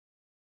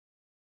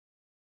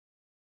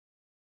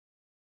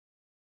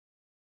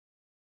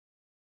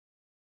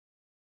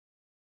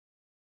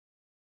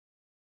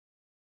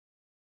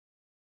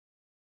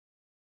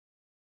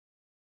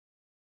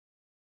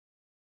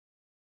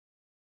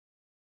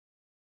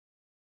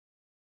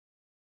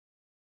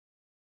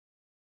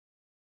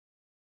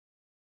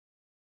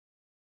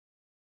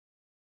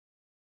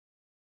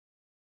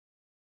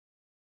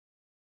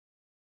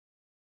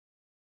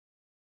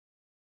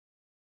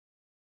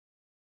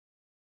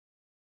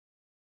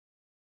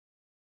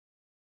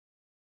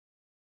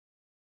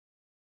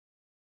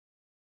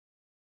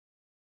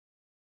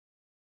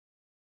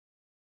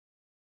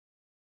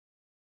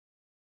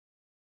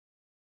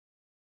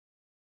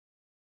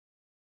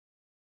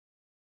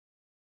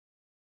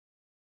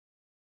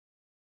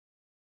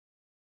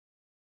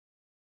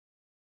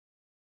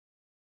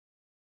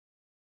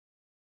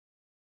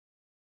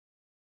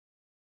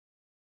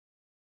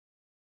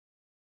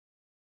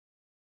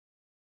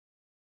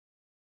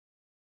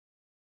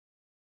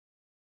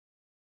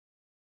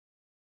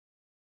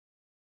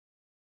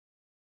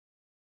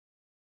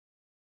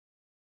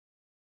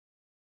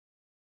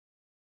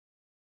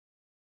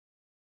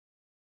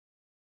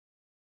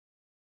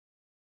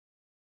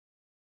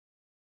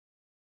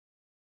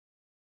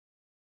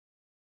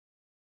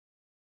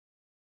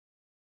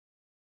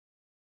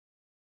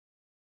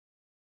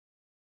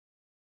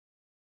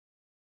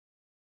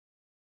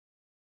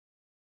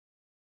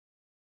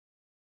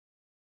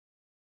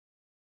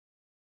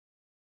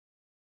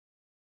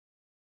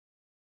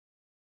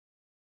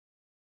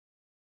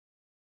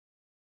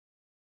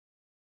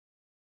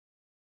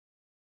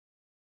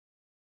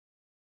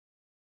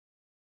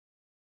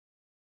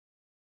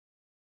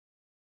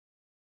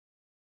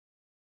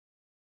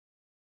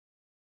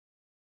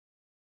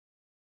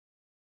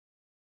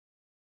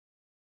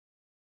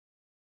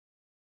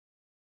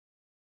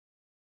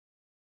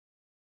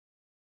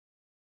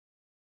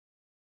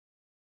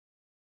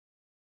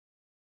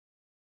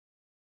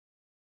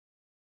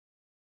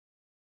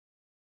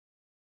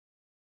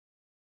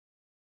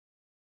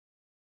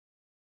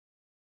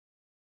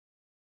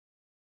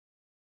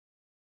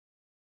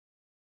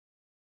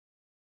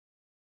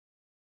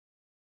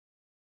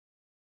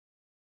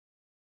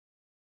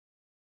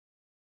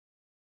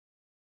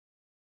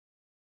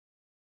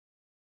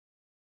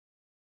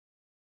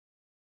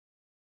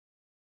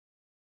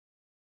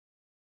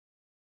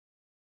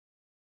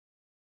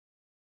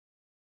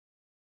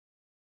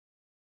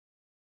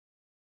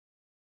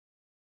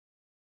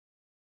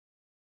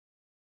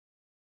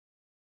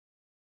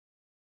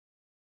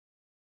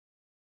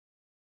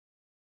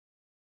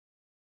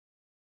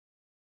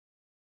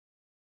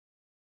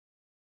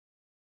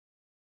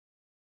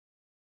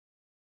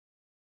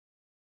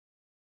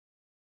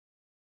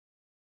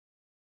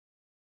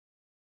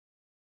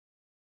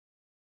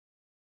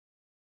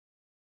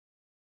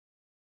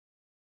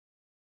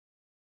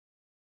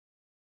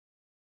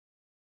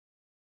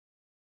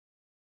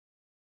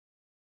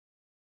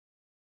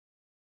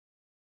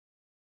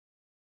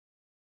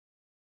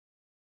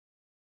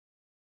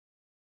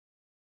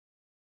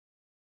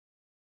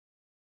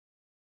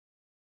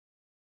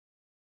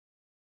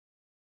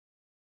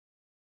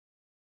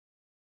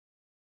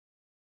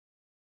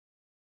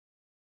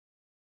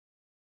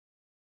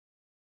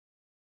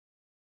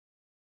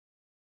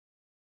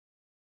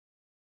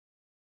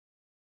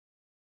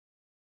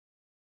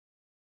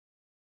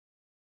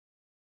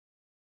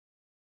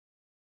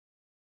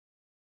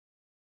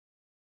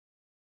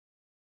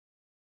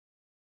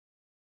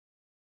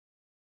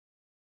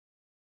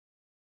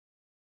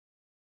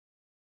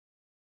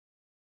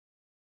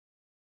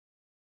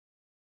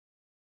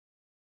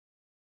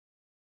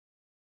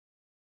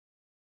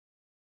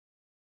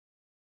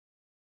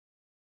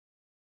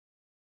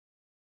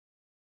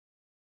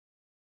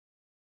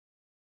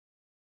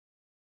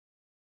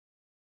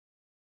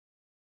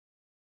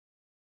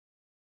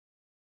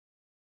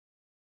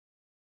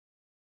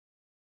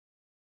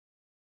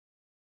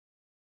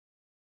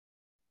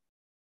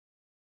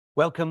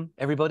Welcome,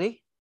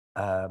 everybody.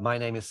 My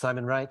name is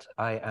Simon Wright.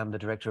 I am the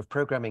Director of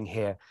Programming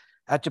here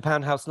at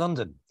Japan House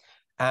London.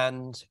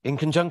 And in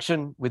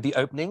conjunction with the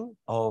opening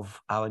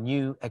of our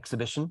new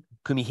exhibition,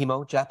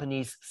 Kumihimo,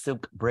 Japanese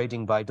Silk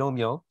Braiding by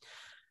Dōmyō,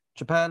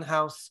 Japan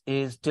House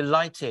is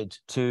delighted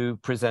to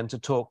present a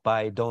talk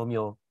by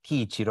Dōmyō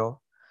Kiichirō,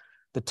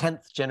 the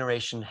 10th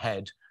generation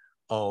head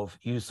of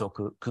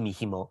Yusoku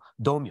Kumihimo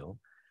Domyo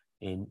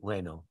in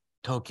Ueno,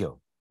 Tokyo.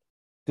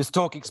 This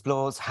talk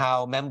explores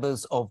how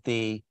members of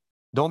the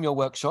Domyo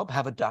workshop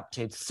have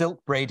adapted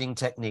silk braiding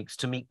techniques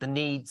to meet the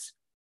needs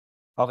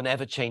of an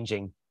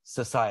ever-changing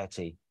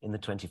society in the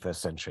 21st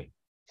century.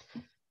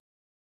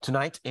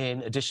 Tonight,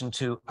 in addition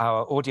to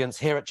our audience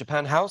here at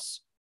Japan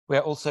House, we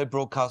are also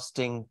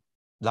broadcasting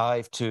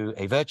live to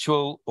a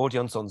virtual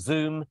audience on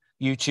Zoom,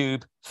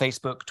 YouTube,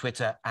 Facebook,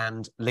 Twitter,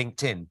 and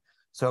LinkedIn.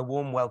 So a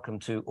warm welcome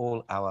to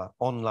all our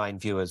online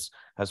viewers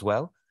as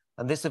well.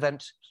 And this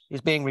event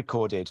is being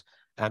recorded,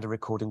 and a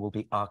recording will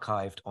be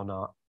archived on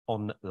our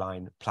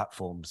online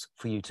platforms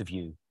for you to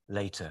view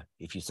later,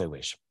 if you so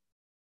wish.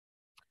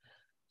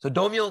 So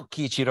Dōmyō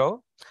Kiichirō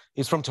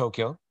is from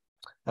Tokyo,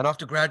 and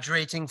after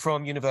graduating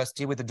from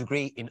university with a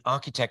degree in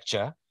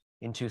architecture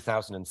in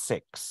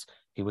 2006,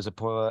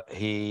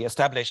 he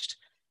established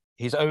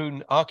his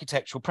own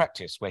architectural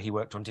practice where he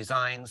worked on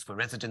designs for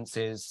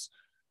residences,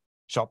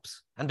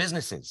 shops, and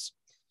businesses.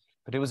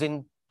 But it was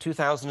in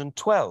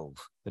 2012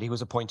 that he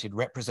was appointed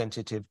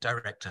representative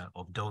director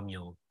of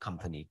Domyo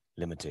Company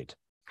Limited.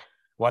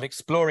 While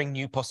exploring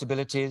new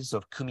possibilities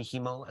of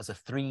Kumihimo as a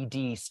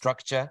 3D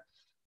structure,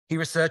 he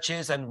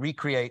researches and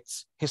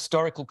recreates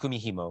historical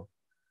Kumihimo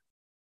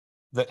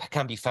that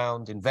can be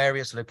found in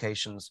various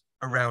locations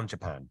around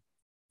Japan.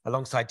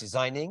 Alongside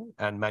designing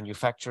and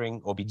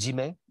manufacturing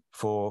obijime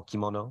for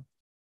kimono,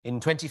 in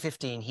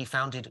 2015, he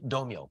founded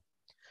Domyo,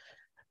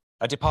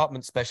 a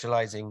department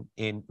specializing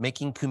in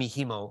making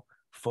Kumihimo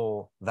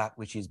for that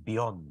which is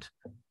beyond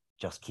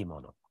just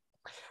kimono.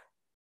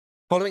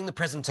 Following the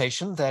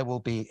presentation, there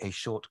will be a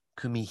short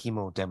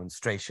Kumihimo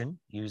demonstration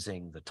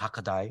using the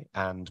takadai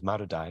and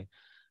marudai,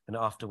 and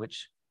after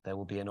which there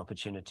will be an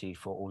opportunity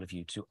for all of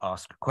you to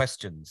ask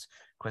questions.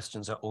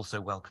 Questions are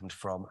also welcomed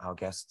from our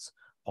guests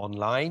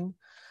online,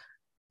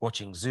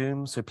 watching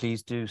Zoom, so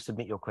please do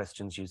submit your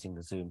questions using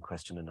the Zoom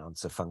question and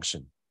answer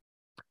function.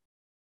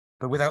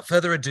 But without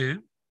further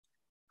ado,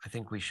 I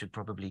think we should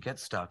probably get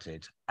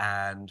started.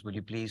 And will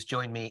you please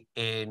join me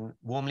in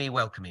warmly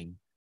welcoming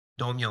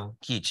Dōmyō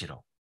Kiichirō.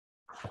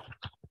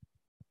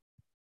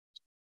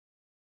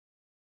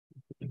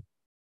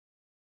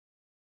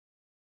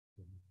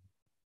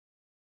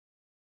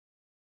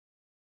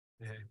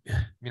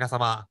 皆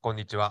様、こん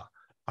にちは。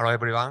Hello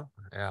everyone.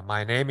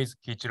 My name is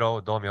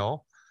Kiichirō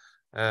Dōmyō.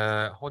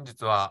 本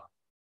日は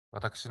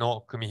私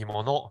の組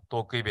紐の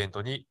トークイベン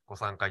トにご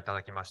参加いた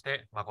だきまし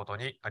て誠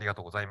にありが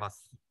とうございま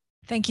す。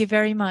Thank you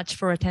very much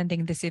for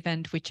attending this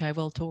event, which I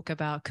will talk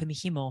about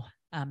Kumihimo.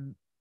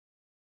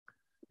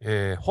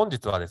 本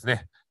日はです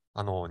ね、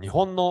日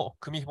本の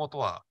組紐と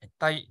は一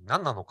体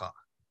何なのか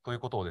という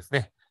ことをです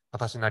ね、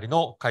私なり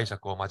の解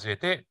釈を交え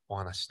てお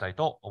話ししたい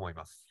と思い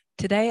ます。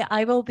Today,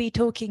 I will be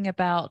talking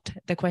about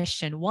the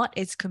question, what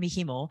is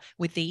Kumihimo,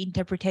 with the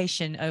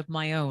interpretation of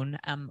my own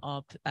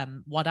of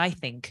what I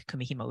think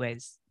Kumihimo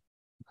is.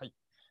 はい、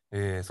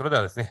それで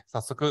はですね、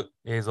早速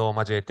映像を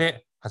交え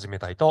て始め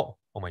たいと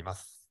思いま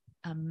す。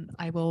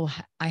I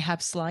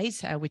have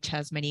slides which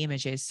has many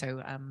images,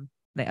 so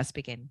let us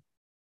begin.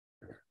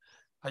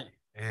 はい、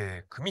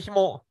組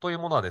紐という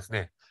ものはです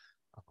ね、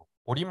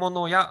織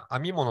物や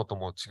編み物と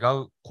も違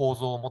う構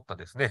造を持った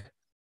ですね、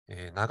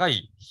長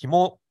い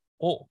紐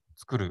を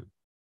作る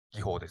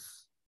技法で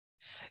す。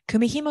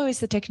Kumihimo is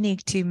the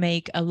technique to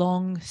make a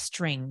long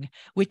string,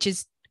 which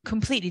is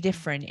completely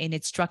different in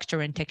its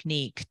structure and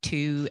technique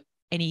to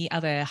any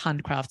other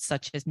handcrafts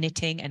such as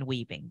knitting and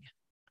weaving.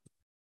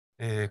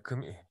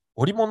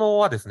 織物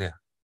はですね、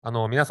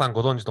皆さん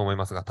ご存知と思い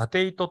ますが、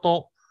縦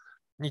糸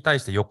に対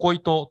して横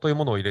糸という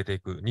ものを入れてい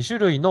く2種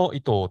類の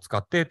糸を使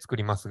って作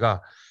ります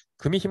が、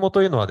組紐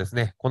というのはです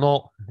ね、こ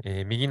の、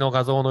右の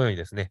画像のように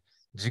ですね、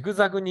ジグ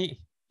ザグ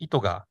に糸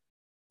が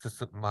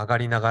曲が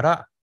りなが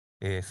ら、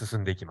進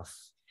んでいきま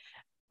す。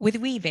With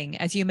weaving,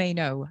 as you may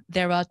know,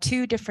 there are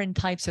two different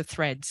types of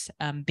threads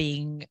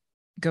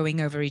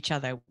going over each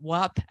other,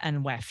 warp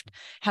and weft.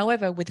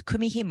 However, with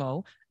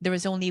Kumihimo, there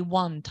is only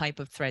one type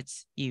of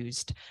threads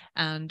used,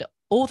 and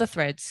all the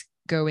threads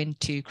go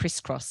into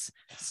crisscross,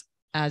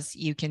 as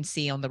you can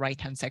see on the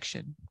right-hand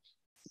section.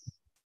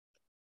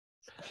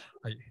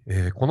 はい、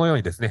このよう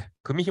にですね、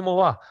組紐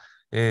は、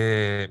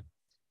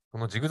こ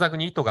のジグザグ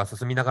に糸が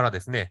進みながら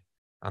ですね、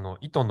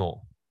糸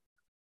の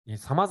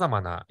さまざ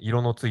まな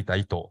色のついた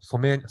糸、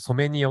染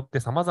めによって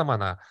さまざま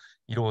な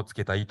色をつ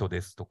けた糸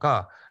ですと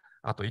か、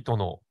あと糸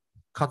の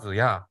数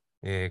や、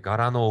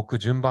柄の置く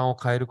順番を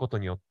変えること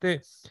によっ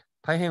て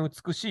大変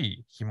美し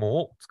い紐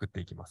を作っ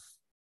ていきます。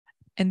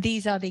And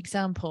these are the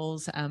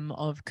examples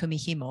of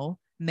kumihimo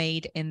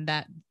made in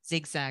that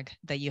zigzag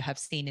that you have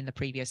seen in the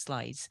previous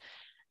slides.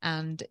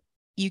 And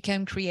you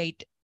can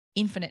create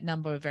infinite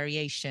number of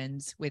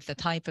variations with the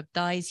type of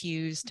dyes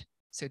used,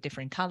 so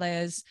different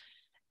colors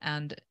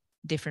and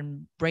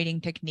different braiding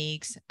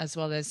techniques, as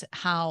well as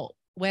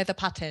where the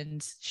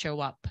patterns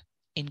show up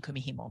in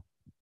Kumihimo.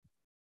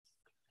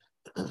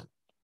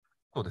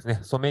 そうですね。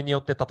染めによ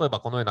って、例えば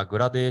このようなグ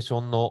ラデーシ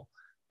ョンの、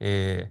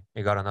絵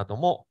柄など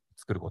も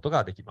作ること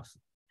ができます。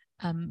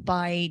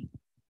By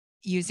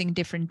using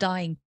different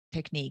dyeing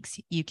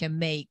techniques, you can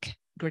make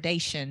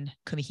gradation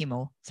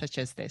kumihimo,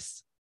 such as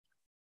this.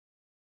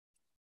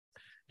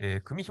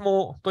 組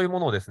紐というも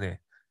のをです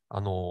ね、デ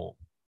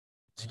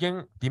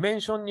ィメ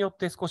ンションによっ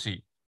て少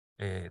し、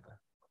い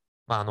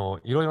ろ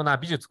いろな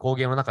美術工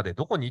芸の中で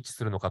どこに位置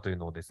するのかという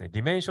のをですね、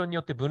ディメンションに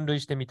よって分類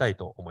してみたい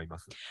と思いま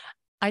す。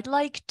I'd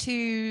like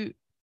to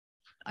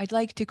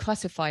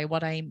classify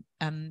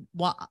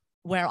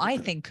where I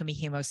think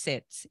Kumihimo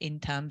sits in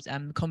terms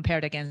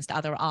compared against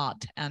other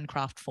art and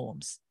craft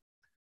forms.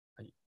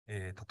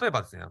 例え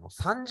ばですね、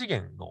3次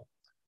元の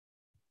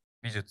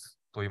美術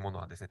というもの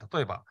はですね、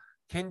例えば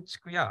建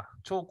築や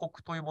彫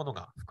刻というもの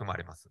が含ま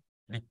れます。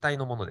立体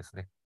のものです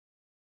ね。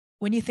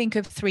When you think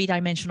of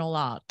three-dimensional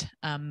art,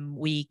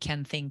 we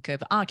can think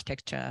of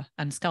architecture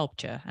and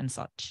sculpture and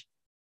such.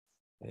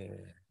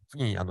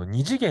 次に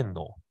2次元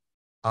の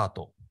アー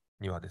ト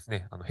にはです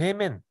ね、平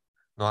面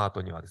のアー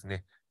トにはです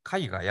ね、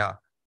絵画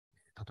や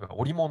例えば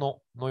織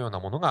物のような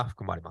ものが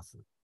含まれます。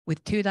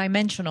With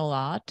two-dimensional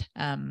art,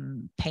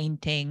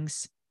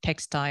 paintings,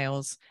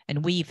 textiles,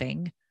 and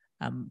weaving,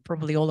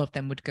 probably all of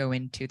them would go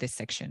into this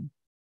section.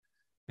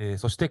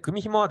 そして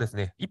組紐はです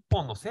ね、一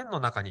本の線の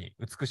中に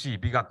美しい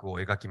美学を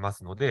描きま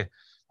すので、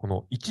こ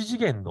の一次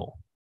元の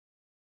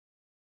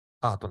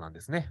アートなん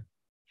ですね。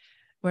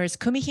Whereas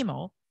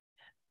kumihimo,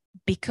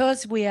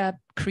 because we are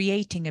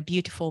creating a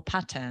beautiful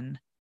pattern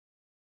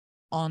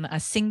in a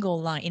single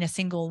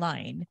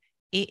line,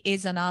 it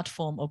is an art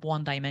form of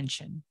one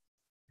dimension.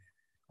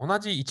 同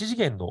じ一次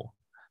元の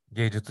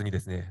芸術にで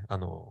すね、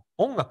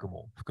音楽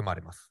も含ま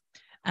れます。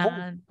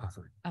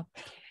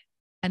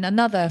And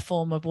another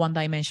form of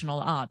one-dimensional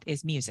art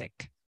is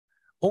music.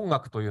 音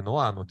楽というの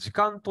は時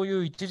間とい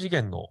う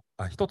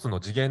一つの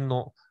次元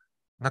の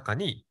中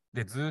に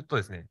ずっと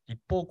ですね、一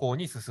方向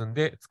に進ん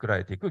で作ら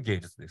れていく芸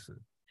術です。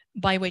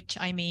By which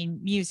I mean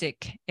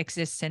music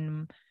exists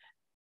in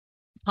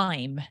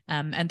time,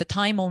 and the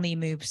time only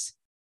moves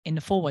in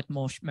the forward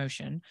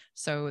motion.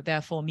 So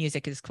therefore,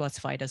 music is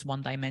classified as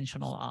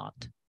one-dimensional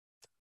art.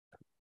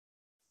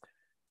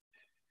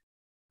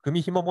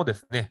 組紐もで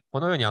すね、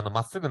このように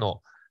まっすぐ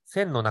の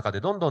線の中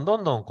でどんど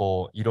ん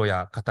こう色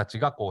や形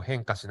がこう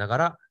変化しなが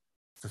ら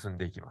進ん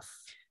でいきま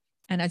す。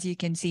And as you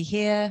can see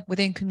here,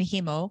 within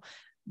Kumihimo,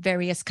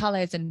 various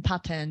colors and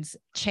patterns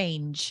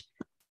change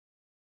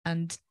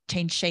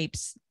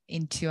shapes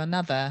into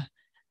another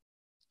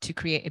to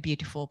create a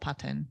beautiful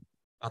pattern.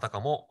 あたか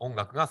も音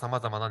楽がさま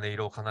ざまな音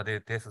色を奏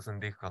でて進ん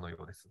でいくかのよ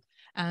うです。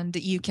And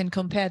you can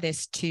compare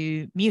this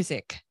to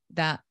music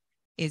that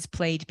is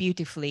played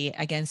beautifully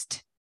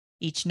against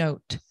each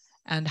note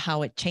and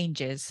how it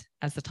changes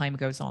as the time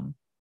goes on.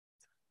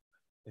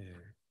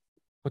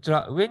 こち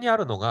ら上にあ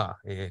るのが、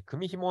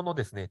組紐の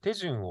ですね、手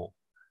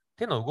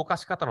の動か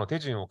し方の手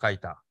順を書い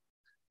た、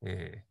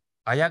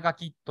綾書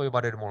きと呼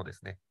ばれるもので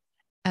すね。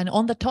And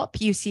on the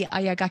top you see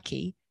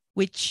ayagaki,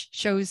 which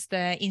shows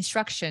the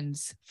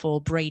instructions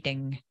for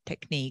braiding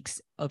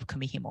techniques of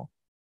kumihimo.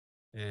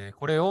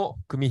 これを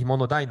組紐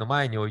の台の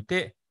前に置い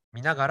て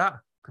見なが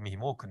ら組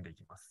紐を組んでい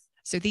きます。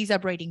So these are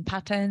braiding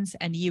patterns,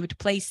 and you would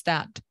place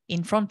that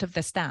in front of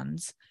the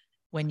stands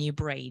when you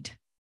braid.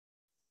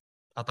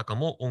 あたか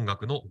も音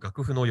楽の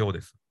楽譜のよう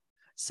です。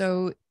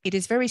So it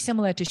is very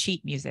similar to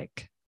sheet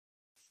music.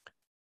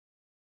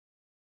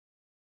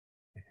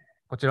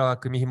 こちらは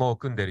組紐を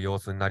組んでいる様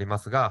子になりま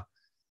すが、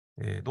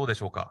どうで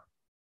しょうか。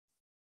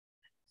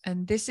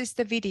And this is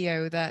the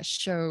video that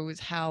shows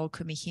how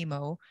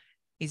kumihimo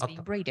is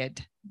being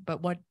braided. But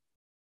what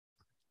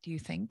do you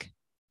think?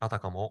 あた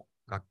かも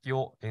楽器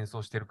を演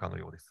奏しているかの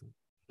ようです。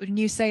Wouldn't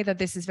you say that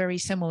this is very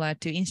similar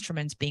to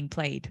instruments being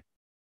played?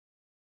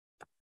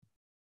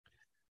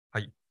 は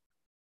い。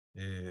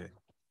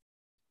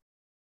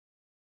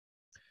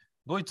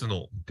ドイツ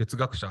の哲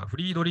学者フ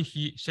リードリ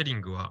ヒ・シェリ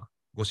ングは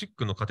ゴシッ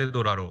クのカテ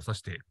ドラルを指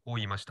してこう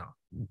言いました。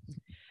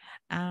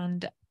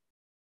And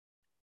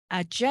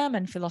a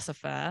German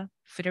philosopher,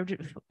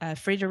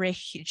 Friedrich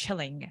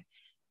Schilling,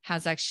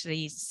 has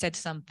actually said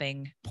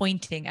something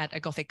pointing at a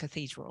Gothic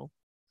cathedral.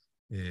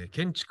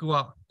 建築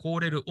は凍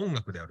れる音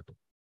楽であると。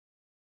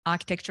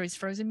Architecture is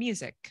frozen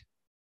music.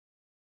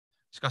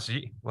 しか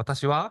し、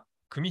私は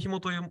組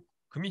紐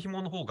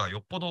の方がよ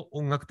っぽど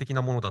音楽的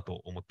なものだ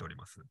と思っており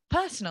ます。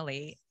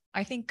Personally,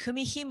 I think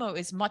kumihimo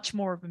is much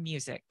more of a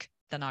music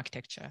than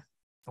architecture.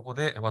 そこ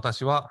で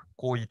私は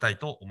こう言いたい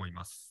と思い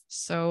ます。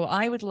So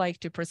I would like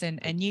to present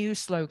a new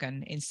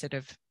slogan instead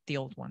of the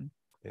old one.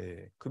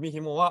 組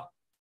紐は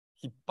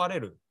引っ張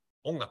れる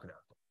音楽であ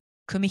ると。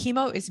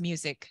Kumihimo is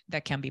music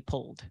that can be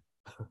pulled.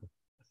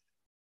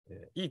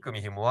 いい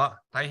組紐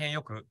は大変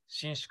よく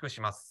伸縮し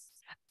ます。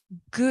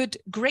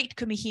Great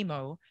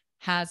kumihimo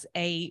has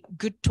a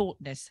good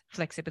tautness,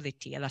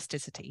 flexibility,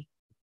 elasticity.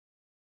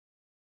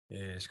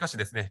 しかし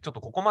ですね、ちょっ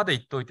とここまで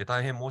言っておいて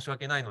大変申し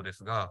訳ないので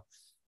すが、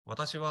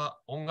私は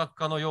音楽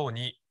家のよう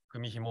に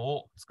組紐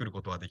を作る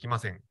ことはできま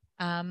せん。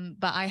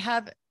But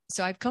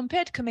I've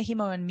compared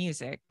Kumihimo and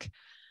music,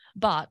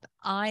 but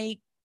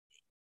I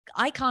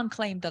can't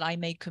claim that I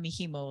make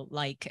Kumihimo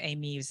like a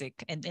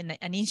music and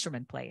an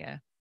instrument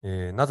player.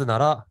 なぜな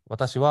ら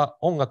私は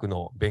音楽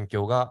の勉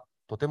強が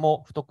とて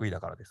も不得意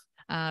だからです。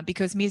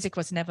Because music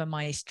was never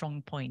my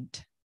strong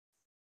point.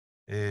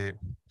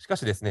 しか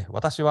しですね、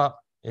私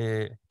は、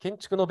建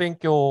築の勉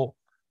強を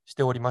し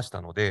ておりまし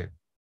たので、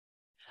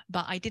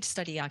But I did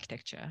study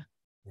architecture.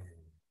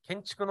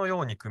 建築の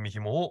ように組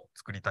紐を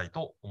作りたい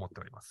と思って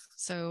おります。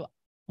So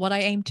what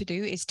I aim to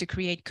do is to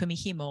create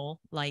Kumihimo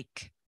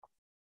like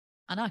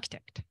an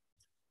architect.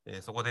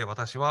 そこで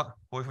私は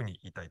こういうふうに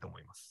言いたいと思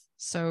います。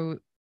So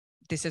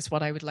this is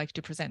what I would like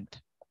to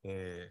present.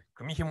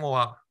 組紐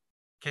は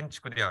建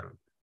築である。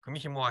組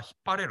紐は引っ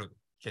張れる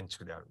建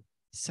築である。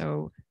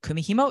So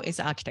Kumihimo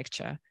is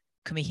architecture.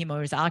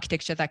 Kumihimo is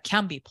architecture that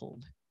can be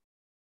pulled.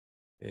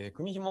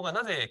 組紐が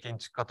なぜ建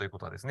築かというこ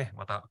とはですね、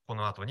またこ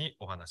の後に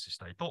お話しし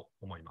たいと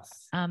思いま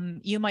す。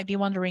You might be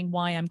wondering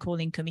why I'm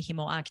calling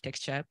Kumihimo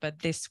architecture, but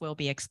this will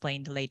be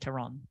explained later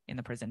on in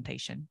the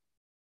presentation.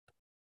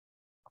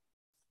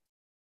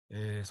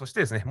 そし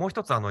てですね、もう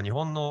一つ日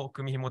本の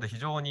組紐で非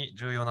常に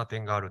重要な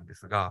点があるんで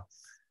すが、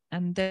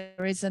And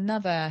there is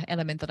another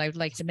element that I would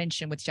like to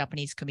mention with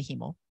Japanese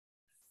kumihimo.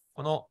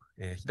 この、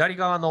左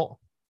側の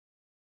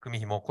組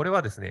紐、これ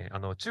はですね、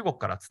中国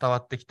から伝わ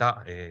ってき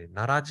た、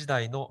奈良時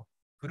代の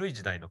古い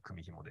時代の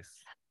組紐で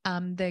す。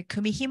The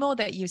kumihimo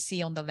that you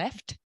see on the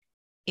left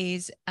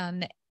is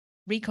an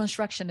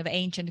reconstruction of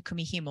ancient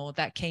kumihimo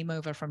that came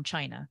over from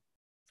China.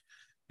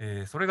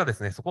 それがで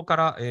すね、そこか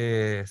ら、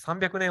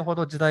300年ほ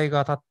ど時代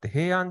が経って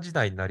平安時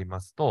代になり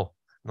ますと、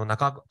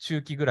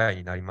中期ぐらい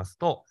になります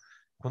と、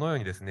このよう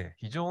にですね、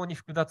非常に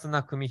複雑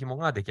な組紐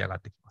が出来上が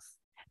ってきます。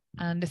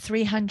And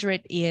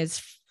 300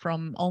 years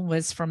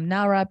onwards from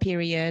Nara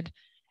period,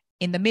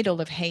 in the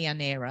middle of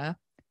Heian era,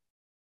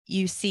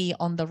 you see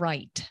on the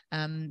right,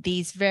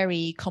 these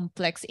very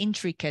complex,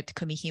 intricate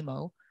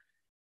kumihimo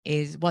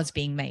was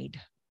being made.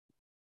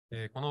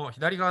 この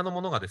左側の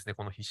ものがですね、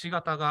このひし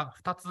形が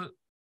2つ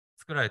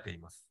作られてい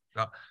ます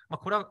が、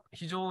これは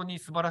非常に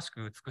素晴らし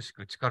く美し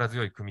く力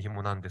強い組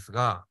紐なんです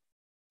が、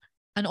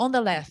And on the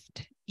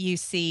left, you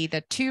see the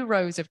 2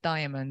 rows of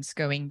diamonds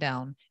going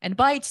down. And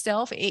by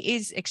itself, it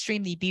is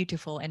extremely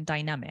beautiful and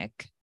dynamic.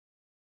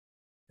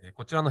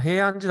 こちらの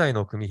平安時代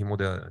の組紐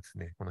ではです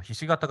ね、このひ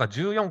し形が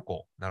14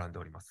個並んで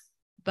おります。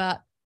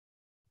But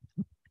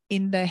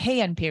in the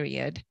Heian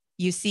period,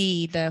 you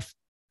see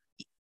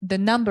the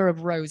number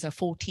of rows are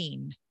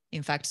 14.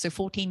 In fact, so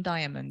 14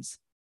 diamonds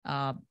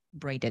are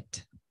braided.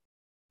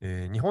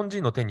 日本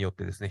人の手によっ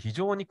てですね、非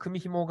常に組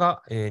紐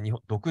が、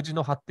独自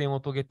の発展を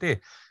遂げ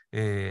て、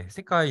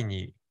世界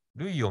に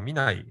類を見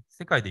ない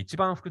世界で一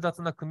番複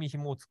雑な組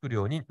紐を作る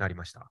ようになり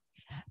ました。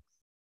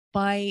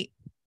By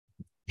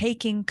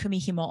taking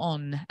kumihimo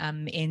on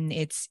in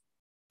its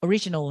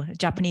original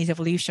Japanese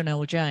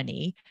evolutionary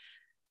journey,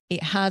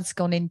 it has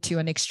gone into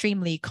an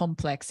extremely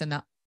complex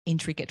and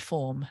intricate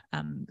form,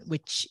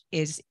 which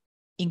is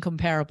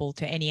incomparable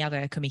to any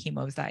other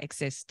kumihimos that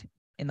exist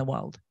in the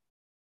world.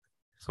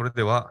 それ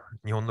では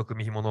日本の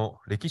組紐の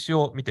歴史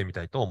を見てみ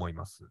たいと思い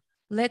ます。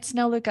Let's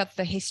now look at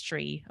the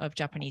history of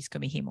Japanese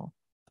kumihimo.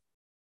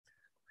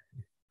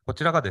 こ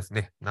ちらがです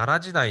ね、奈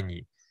良時代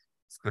に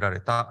作られ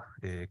た、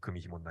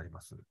組紐になり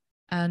ます。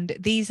And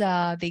these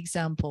are the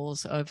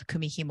examples of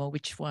kumihimo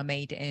which were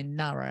made in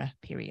Nara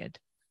period.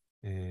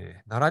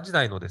 奈良時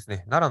代のです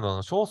ね、奈良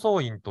の正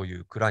倉院とい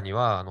う蔵に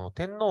は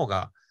天皇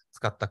が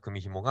使った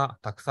組紐が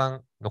たくさ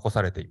ん残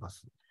されていま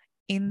す。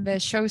In the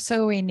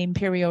Shosoin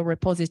Imperial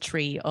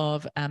Repository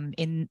of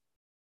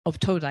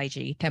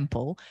Todaiji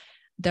Temple,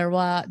 there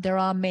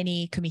are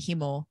many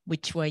kumihimo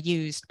which were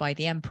used by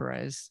the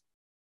emperors.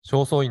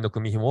 正倉院の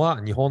組紐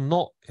は日本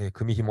の、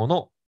組紐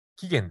の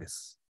起源で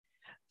す。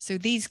So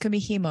these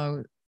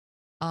kumihimo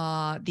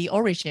are the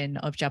origin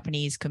of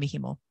Japanese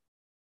kumihimo.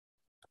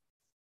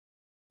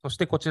 そし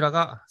てこちら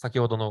が先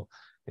ほどの、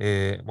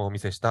もうお見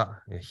せし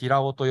た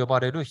平尾と呼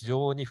ばれる非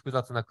常に複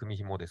雑な組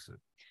紐です。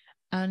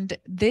And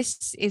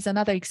this is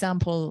another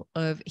example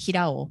of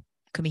hirao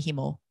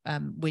kumihimo,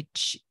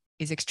 which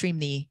is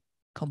extremely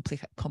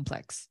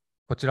complex.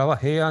 こちらは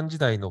平安時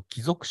代の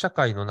貴族社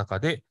会の中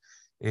で、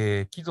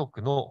貴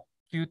族の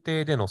宮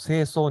廷での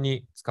正装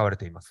に使われ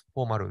ています。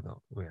フォーマルな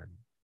ウェアに。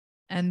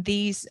And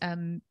these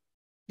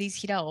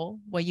hirao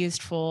were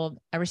used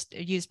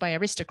by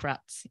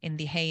aristocrats in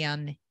the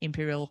Heian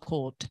imperial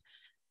court,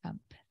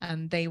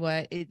 and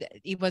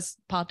it was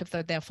part of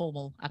their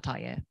formal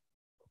attire.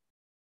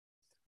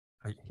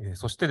 はい、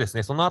そしてです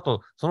ね、その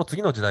後、その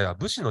次の時代は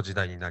武士の時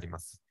代になりま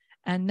す。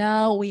And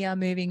now we are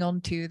moving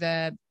on to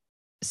the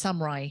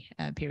samurai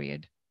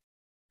period.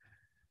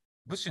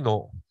 武士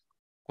の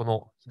こ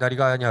の左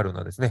側にあるの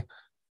はですね、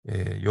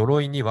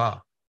鎧に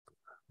は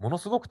もの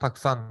すごくたく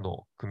さん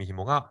の組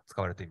紐が使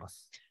われていま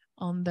す。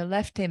On the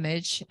left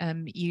image,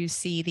 you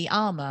see the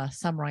armor,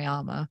 samurai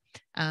armor,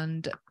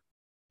 and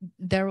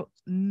there are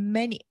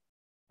many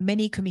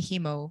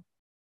kumihimo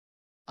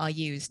are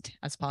used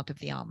as part of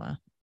the armor.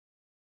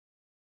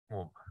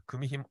 もう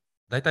組紐、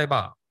大体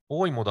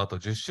多いものだと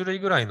10種類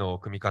ぐらいの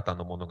組み方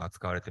のものが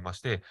使われてま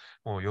して、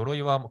もう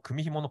鎧は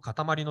組紐の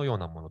塊のよう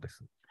なもので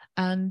す。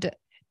And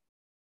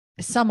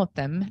some of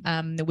them,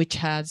 which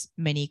has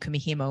many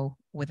kumihimo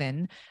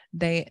within,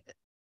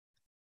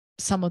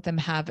 some of them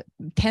have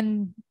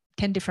 10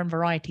 different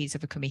varieties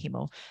of a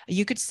kumihimo.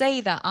 You could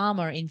say that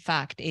armor, in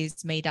fact,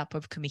 is made up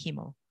of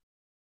kumihimo.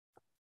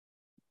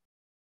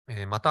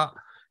 また、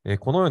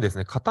このようにです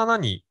ね、刀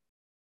に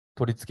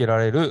取り付けら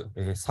れる、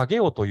下げ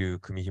おという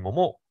組紐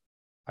も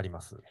あり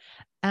ます。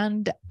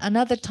And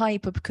another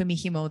type of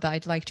kumihimo that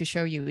I'd like to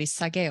show you is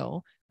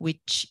sageo,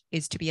 which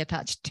is to be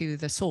attached to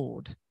the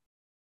sword.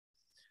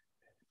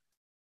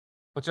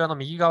 こちらの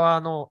右側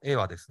の絵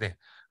はですね、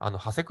長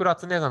谷倉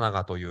常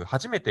長という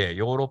初めて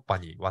ヨーロッパ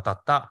に渡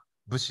った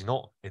武士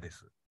の絵で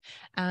す。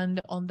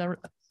And on the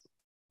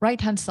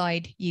right-hand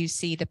side, you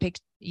see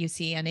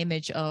an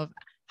image of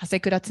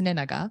Hasekura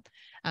Tsunenaga,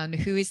 and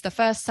who is the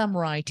first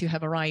samurai to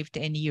have arrived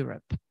in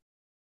Europe.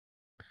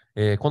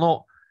 こ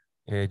の、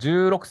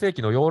16世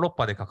紀のヨーロッ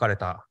パで描かれ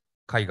た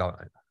絵画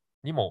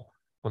にも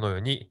このよ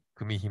うに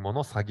組紐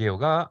の下げお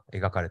が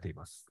描かれてい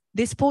ます。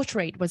This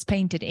portrait was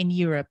painted in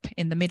Europe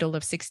in the middle of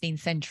 16th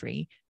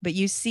century, but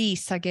you see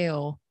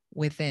sageo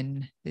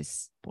within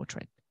this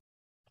portrait.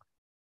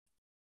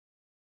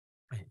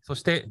 そ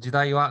して時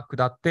代は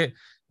下って、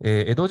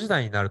江戸時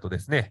代になるとで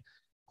すね、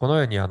この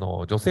ように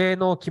女性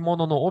の着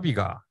物の帯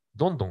が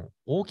どんどん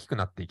大きく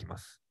なっていきま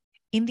す。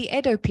In the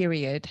Edo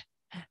period,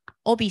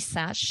 obi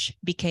sash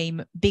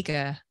became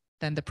bigger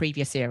than the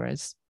previous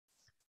eras.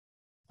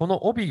 こ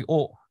の帯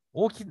を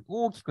大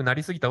きくな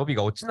りすぎた帯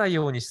が落ちない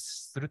ように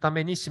するた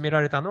めに締め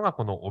られたのが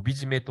この帯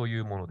締めとい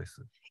うもので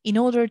す。In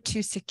order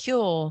to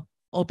secure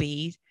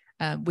obi,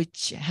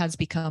 which has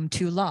become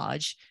too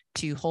large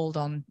to hold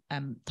on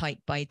tight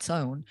by its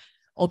own,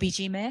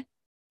 obijime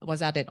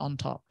was added on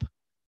top.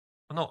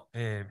 この、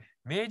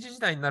明治時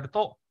代になる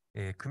と、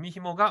組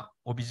紐が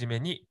帯締め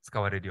に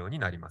使われるように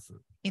なります。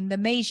In the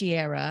Meiji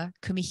era,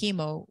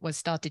 kumihimo was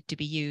started to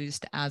be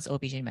used as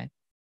obijime.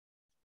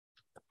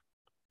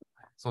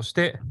 そし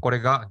てこれ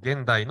が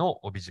現代の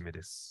帯締め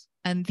です。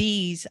And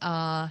these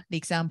are the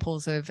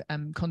examples of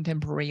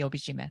contemporary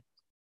obijime.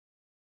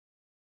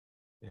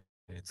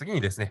 次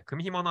にですね、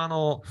組紐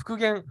の復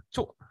元、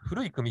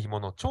古い組紐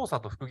の調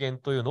査と復元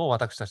というのを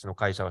私たちの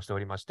会社はしてお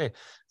りまして、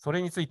そ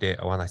れについて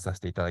お話しさ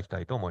せていただきた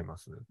いと思いま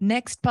す。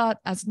Next part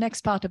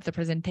of the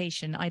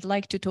presentation, I'd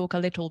like to talk a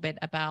little bit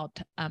about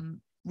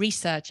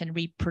research and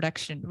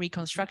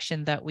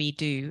reconstruction that we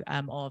do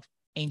of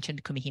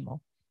ancient kumihimo.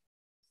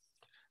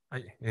 は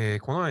い、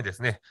このようにで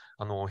すね、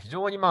非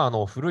常に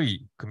古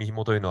い組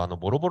紐というのは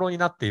ボロボロに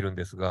なっているん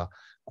ですが、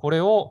こ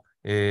れを、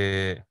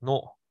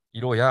の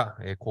色や、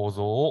構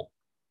造を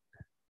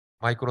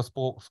マイクロス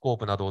コー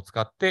プなどを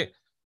使って、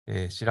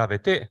調べ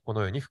てこ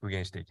のように復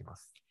元していきま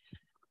す。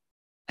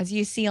As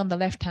you see on the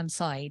left-hand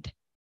side,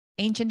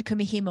 ancient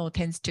kumihimo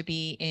tends to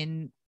be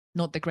in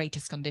not the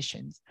greatest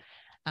conditions,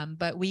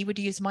 but we would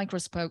use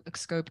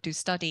microscope to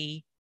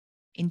study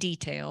in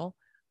detail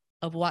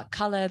of what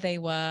color they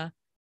were,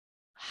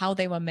 how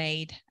they were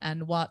made,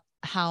 and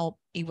how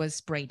it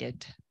was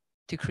braided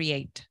to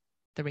create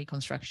the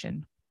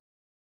reconstruction.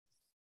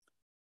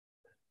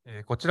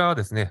 こちらは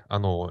ですね、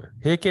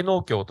平家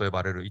農協と呼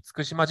ばれる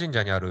厳島神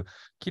社にある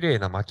きれい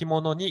な巻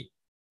物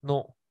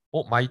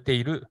を巻いて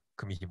いる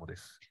組紐で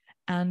す。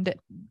And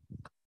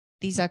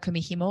these are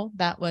kumihimo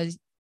that was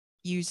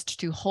used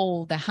to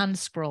hold the hand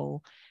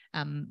scroll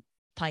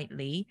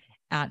tightly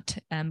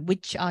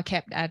which are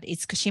kept at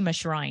Itsukushima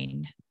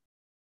Shrine.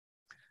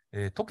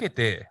 溶け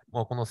て、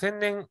もうこの1000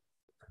年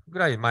ぐ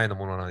らい前の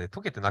ものなので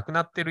溶けてなく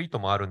なっている糸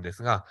もあるんで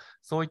すが、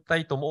そういった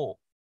糸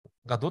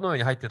がどのよう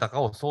に入っていた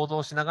かを想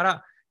像しなが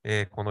ら、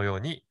このよう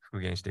に復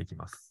元していき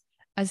ます。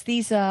As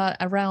these are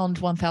around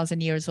 1,000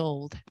 years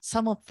old,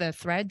 some of the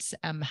threads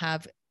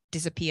have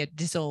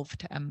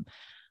dissolved,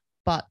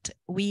 but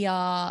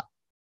we're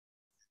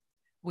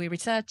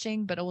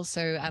researching, but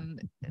also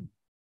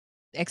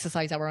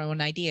exercise our own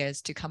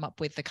ideas to come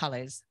up with the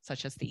colors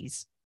such as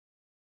these.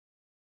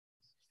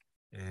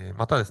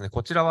 またですね、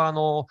こちらは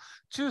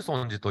中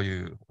尊寺と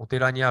いうお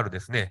寺にあるで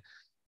すね、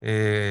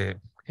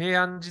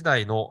平安時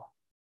代の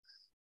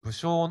武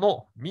将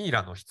のミイ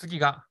ラの棺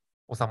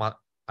が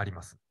あり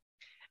ます。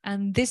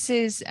And this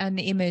is an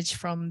image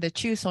from the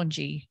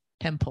Chusonji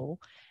temple,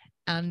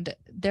 and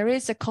there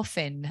is a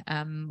coffin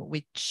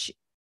which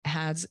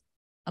has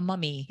a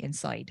mummy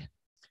inside.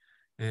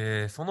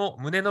 その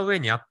胸の上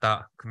にあっ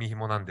た組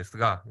紐なんです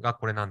が、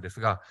これなんです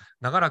が、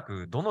長ら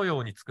くどのよ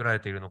うに作られ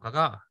ているのか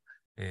が、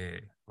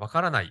わ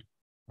からない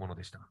もの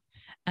でした。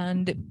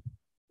And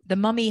the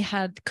mummy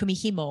had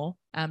kumihimo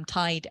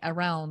tied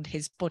around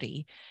his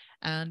body,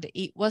 and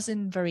it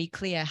wasn't very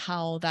clear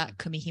how that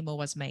kumihimo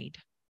was made.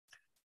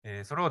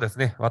 それをです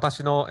ね、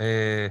私の、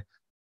2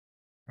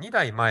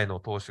代前の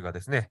当主が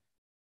ですね、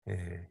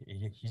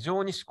非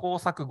常に試行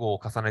錯誤を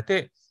重ね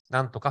て、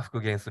なんとか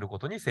復元するこ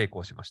とに成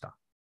功しました。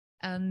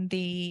And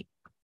the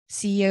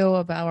CEO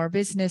of our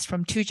business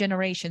from 2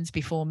 generations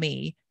before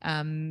me,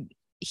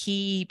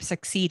 he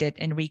succeeded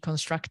in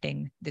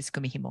reconstructing this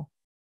Kumihimo.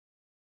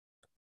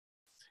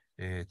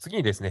 次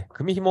にですね、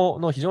組紐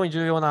の非常に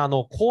重要な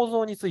構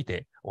造につい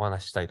てお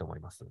話ししたいと思い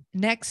ます。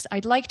Next,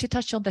 I'd like to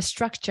touch on the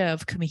structure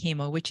of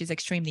Kumihimo, which is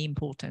extremely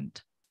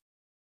important.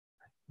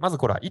 まず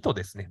これは糸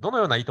ですね。どの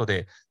ような糸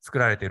で作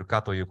られている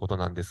かということ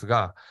なんです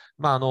が、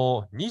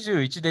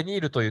21デニー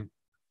ルという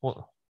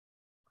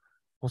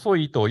細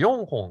い糸を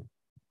4本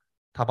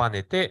束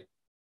ねて、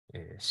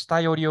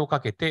下寄りをか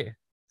けて、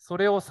そ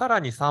れをさら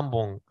に3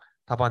本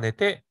束ね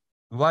て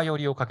上寄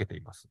りをかけて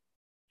います。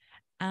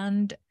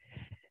And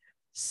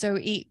so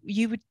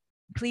you would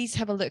please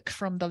have a look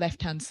from the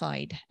left-hand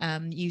side.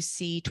 You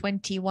see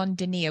 21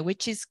 denier,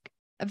 which is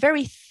a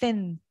very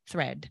thin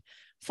thread.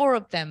 4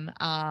 of them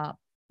are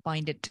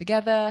binded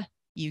together.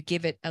 You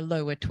give it a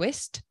lower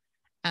twist,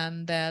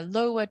 and the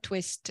lower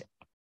twist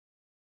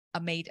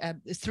are made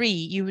 3.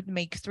 You would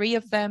make 3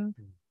 of them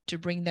to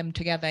bring them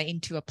together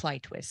into a ply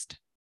twist.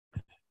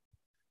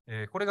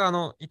 これが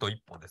糸1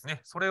本です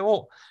ね。それ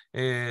を、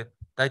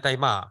だいたい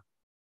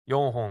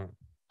4本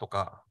と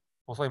か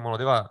細いもの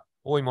では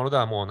多いもので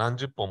はもう何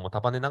十本も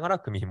束ねながら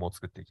組紐を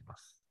作っていきま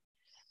す。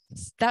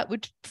That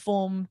would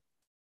form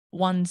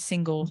one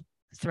single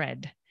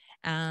thread.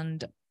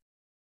 And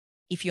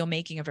if you're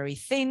making a very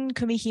thin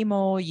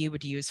kumihimo, you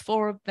would use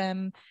 4 of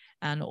them,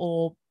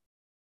 or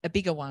a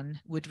bigger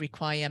one would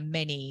require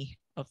many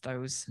of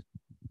those.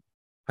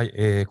 は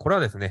い、これ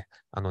はですね、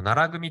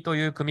奈良組と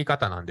いう組み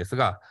方なんです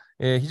が、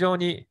非常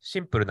に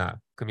シンプル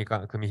な組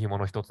紐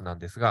の一つなん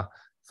ですが、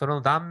そ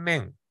の断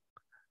面、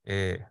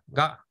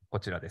がこ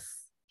ちらで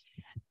す。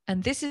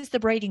And this is the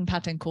braiding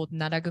pattern called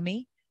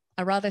naragumi,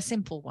 a rather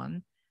simple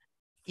one.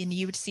 And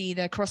you would see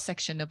the cross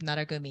section of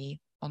naragumi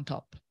on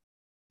top.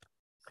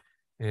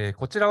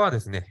 こちらはで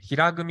すね、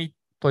平組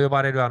と呼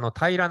ばれる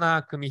平ら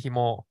な組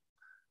紐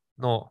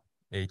の、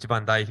一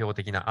番代表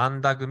的なア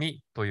ンダ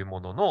組という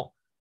ものの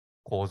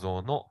構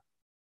造の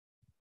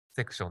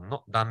セクション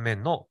の断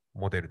面の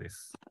モデルで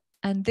す。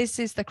And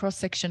this is the cross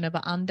section of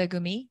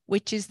andagumi,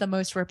 which is the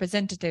most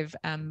representative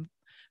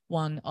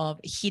one of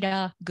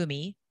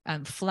hiragumi,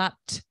 flat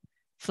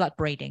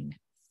braiding.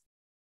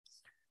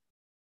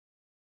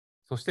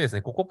 そしてです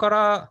ね、ここか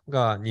ら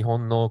が日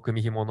本の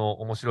組紐の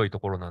面白い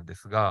ところなんで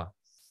すが、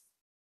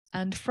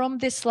And from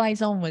this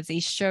slide onwards,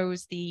 it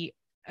shows the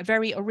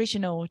very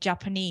original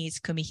Japanese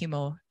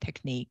kumihimo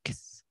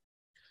techniques.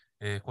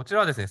 こちら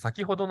はですね、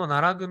先ほどの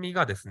奈良組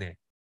がですね、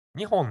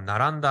2本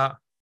並ん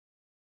だ、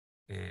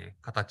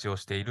形を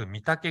している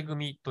御嶽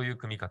組という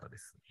組み方で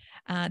す。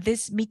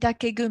This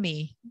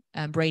mitakegumi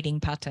braiding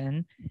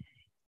pattern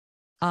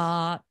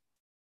are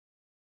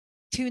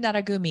 2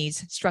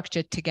 naragumis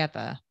structured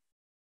together.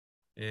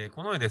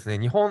 このようにですね、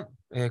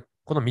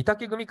この御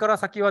嶽組から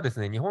先はです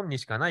ね、日本に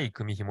しかない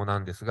組紐な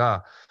んです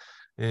が、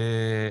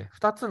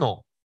2つ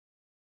の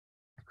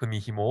組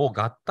紐を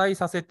合体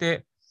させ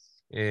て、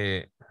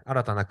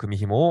新たな組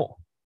紐を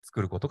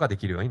作ることがで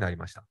きるようになり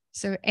ました。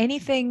So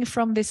anything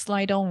from this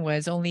slide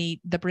onwards, only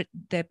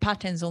the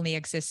patterns only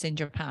exist in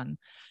Japan.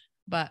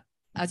 But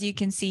as you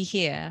can see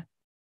here,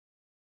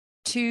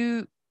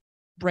 2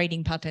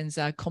 braiding patterns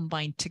are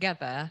combined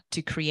together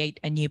to create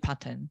a new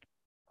pattern.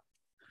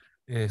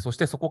 そし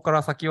てそこか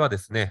ら先はで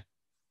すね、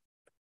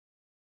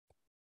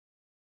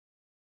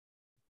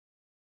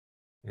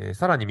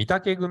さらに御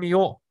嶽組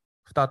を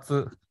2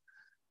つ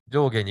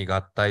上下に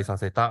合体さ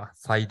せた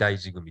最大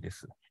寺組で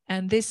す。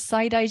And this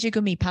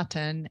saidaijigumi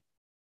pattern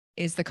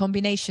is the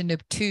combination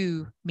of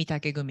 2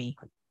 mitakegumi.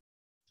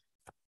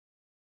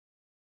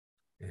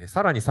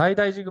 さらに最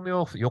大寺組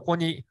を横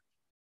に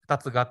2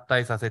つ合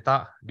体させ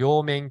た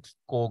両面亀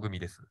甲組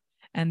です。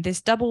And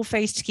this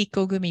double-faced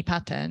kikko-gumi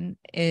pattern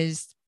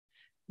is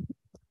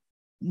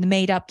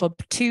made up of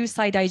 2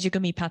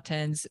 saidaijigumi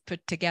patterns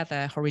put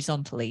together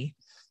horizontally.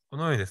 こ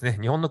のようにですね、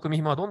日本の組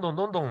紐はどんど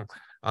ん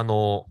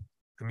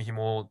組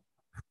紐を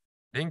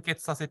連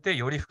結させて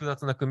より複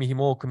雑な組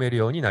紐を組める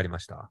ようになりま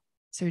した。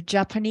So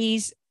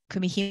Japanese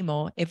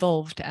kumihimo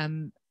evolved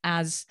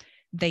as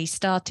the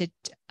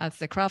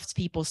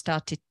craftspeople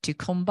started to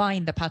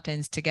combine the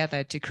patterns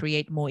together to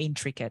create more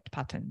intricate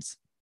patterns.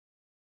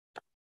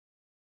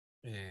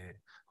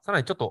 さら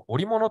にちょっと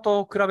織物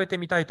と比べて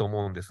みたいと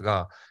思うんです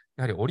が、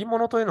やはり織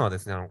物というのはで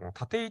すね、この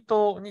縦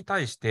糸に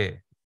対し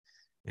て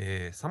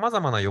さまざ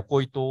まな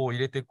横糸を入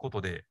れていくこ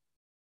とで、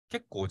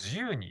結構自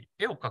由に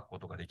絵を描くこ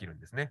とができるん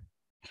ですね。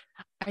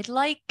I'd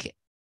like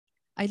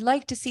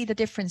to see the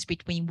difference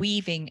between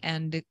weaving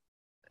and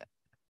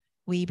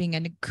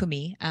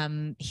kumi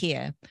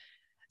here.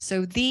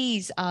 So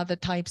these are the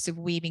types of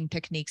weaving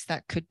techniques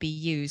that could be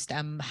used.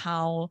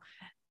 How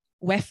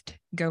weft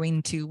go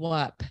into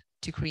warp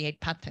to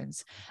create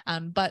patterns.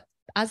 But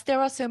as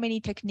there are so many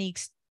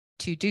techniques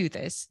to do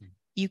this,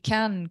 you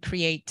can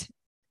create.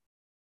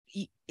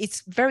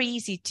 It's very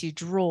easy to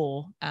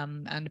draw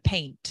and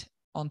paint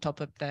on top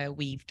of the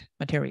weaved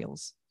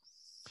materials.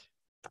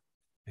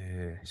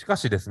 しか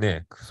しです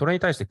ね、それに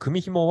対して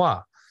組紐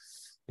は、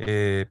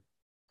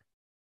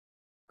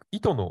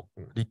糸の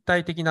立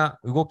体的な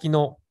動き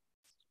の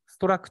ス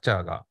トラクチ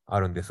ャーがあ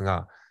るんです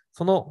が、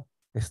その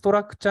スト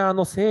ラクチャー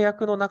の制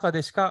約の中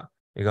でしか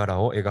絵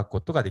柄を描く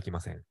ことができ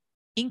ません。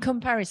In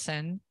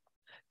comparison,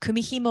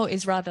 Kumihimo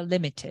is rather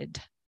limited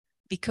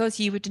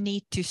because you would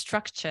need to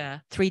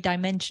structure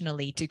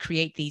three-dimensionally to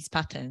create these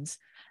patterns.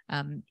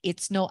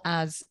 It's not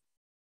as,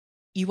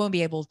 you won't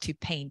be able to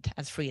paint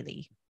as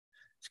freely.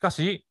 しか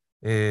し、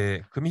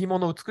組紐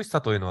の美し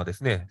さというのはで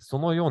すね、そ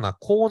のような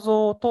構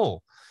造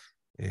と、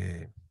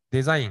デ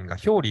ザインが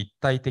表裏一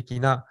体的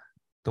な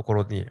とこ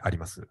ろにあり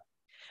ます。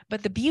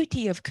But the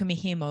beauty of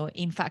Kumihimo,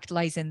 in fact,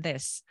 lies in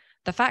this.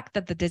 The fact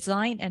that the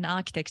design and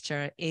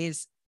architecture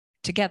is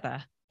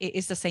together. It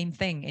is the same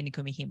thing in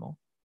Kumihimo.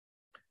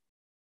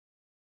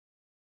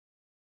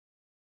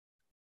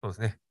 そうで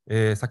すね。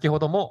先ほ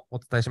どもお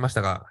伝えしまし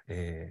たが、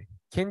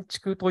建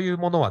築という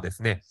ものはで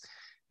すね、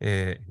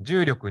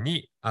重力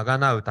にあが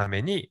なうた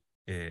めに、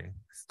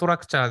ストラ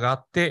クチャーがあ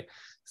って、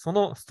そ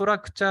のストラ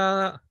クチ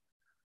ャ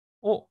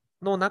ー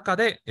の中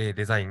で、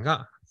デザイン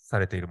がさ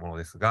れているもの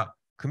ですが、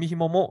組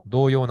紐も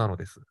同様なの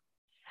です。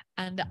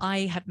And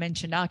I had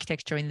mentioned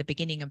architecture in the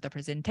beginning of the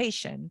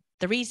presentation.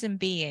 The reason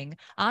being,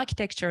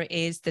 architecture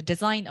is the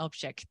design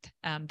object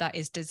that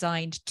is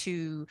designed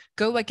to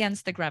go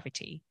against the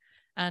gravity.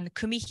 And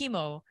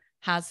Kumihimo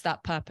has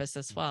that purpose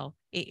as well.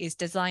 It is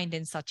designed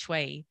in such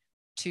way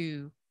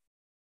to...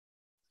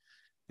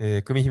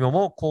 組紐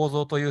も構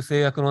造という制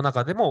約の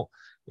中でも、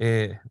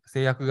制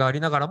約があり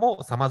ながら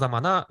も様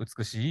々な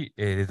美しい、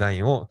デザイ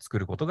ンを作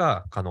ること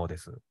が可能で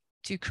す。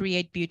To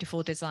create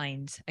beautiful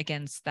designs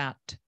against that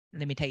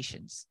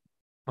limitations.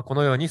 こ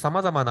のように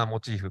様々なモ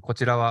チーフ、こ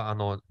ちらは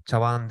茶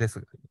碗で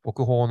す。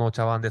国宝の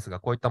茶碗ですが、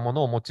こういったも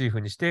のをモチー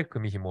フにして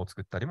組紐を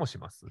作ったりもし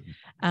ます。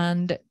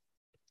And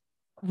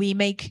we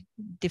make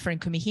different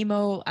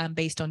kumihimo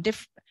based on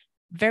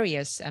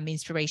various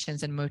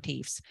inspirations and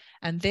motifs.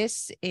 And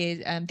this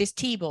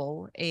tea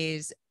bowl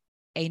is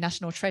a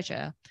national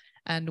treasure.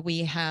 And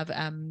we have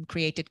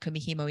created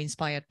kumihimo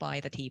inspired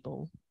by the tea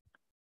bowl.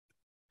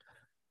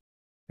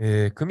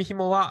 組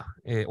紐は、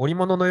織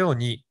物のよう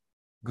に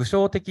具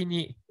象的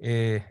に、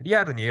リ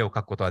アルに絵を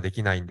描くことはで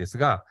きないんです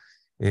が、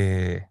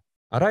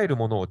あらゆる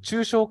ものを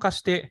抽象化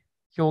して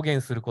表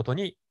現すること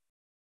に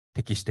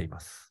適していま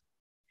す。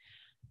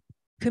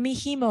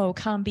Kumihimo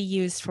can't be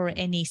used for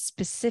any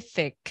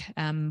specific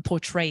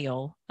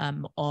portrayal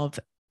of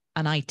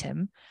an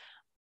item,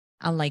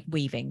 unlike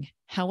weaving.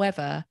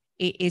 However,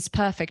 it is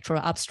perfect for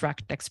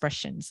abstract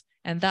expressions.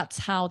 And that's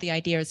how the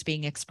idea is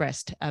being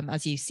expressed,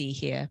 as you see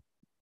here.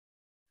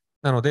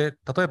 なので、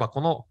例えばこ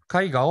の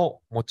絵画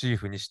をモチー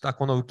フにした、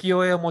この浮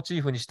世絵をモチ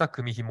ーフにした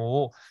組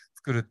紐を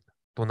作る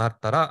となっ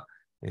たら、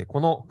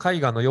この絵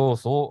画の要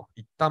素を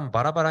一旦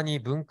バラバラに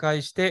分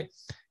解して、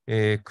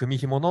組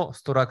紐の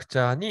ストラクチ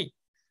ャーに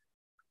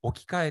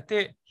置き換え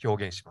て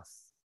表現しま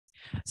す。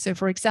So,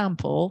 for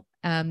example,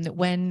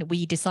 when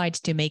we decide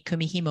to make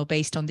kumihimo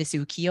based on this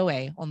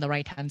ukiyo-e on the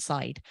right-hand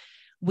side,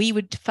 we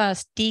would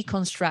first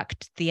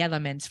deconstruct the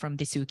elements from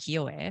this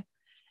ukiyo-e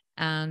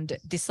and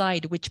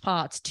decide which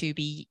parts to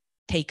be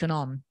taken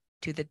on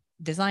to the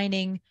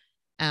designing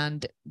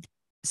and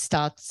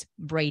starts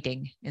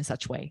braiding in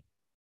such way.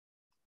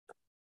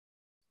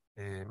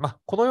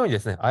 このようにで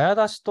すね、あや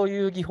出しとい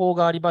う技法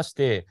がありまし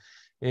て、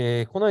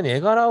このように絵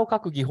柄を描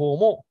く技法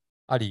も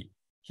あり、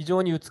非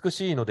常に美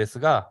しいのです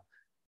が、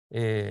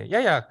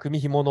やや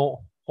組紐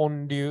の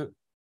本流、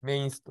メ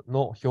イン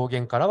の表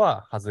現から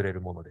は外れ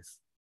るもので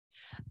す。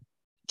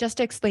Just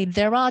to explain,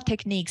 there are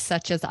techniques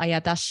such as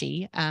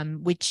ayadashi,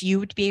 which you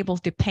would be able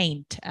to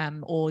paint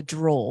or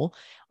draw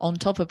on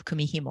top of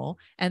kumihimo,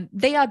 and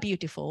they are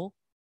beautiful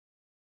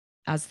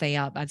as they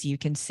are, as you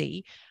can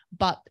see,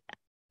 but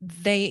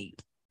they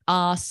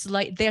are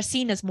they're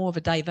seen as more of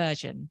a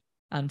diversion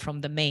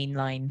from the main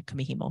line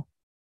kumihimo.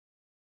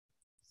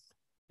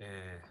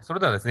 そ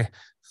れではですね、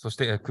そし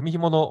て組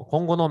紐の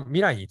今後の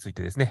未来につい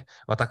てですね、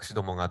私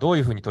どもがどうい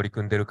うふうに取り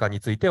組んでいるかに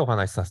ついてお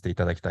話しさせてい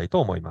ただきたいと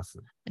思います。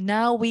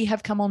Now we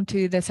have come on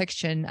to the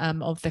section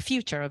of the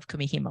future of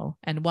kumihimo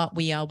and what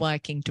we are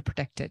working to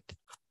protect it.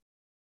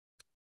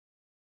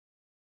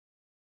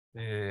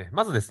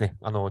 まずですね、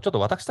ちょっ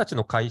と私たち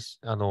のワーク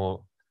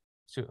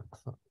ショ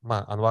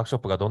ッ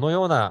プがどの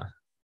ような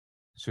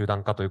集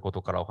団かというこ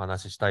とからお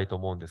話ししたいと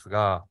思うんです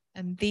が、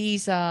And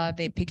these are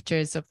the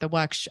pictures of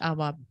our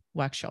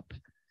workshop.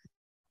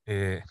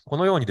 こ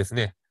のようにです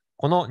ね、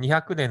この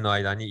200年の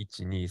間に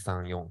1、2、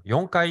3、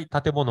4回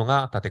建物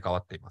が建て替わ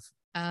っています。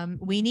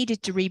We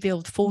needed to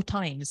rebuild 4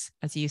 times,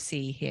 as you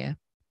see here.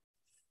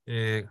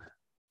 明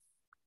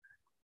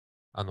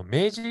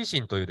治維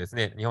新というです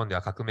ね、日本で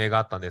は革命が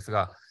あったんです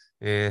が、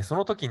そ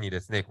の時に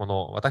ですね、こ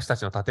の私た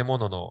ちの建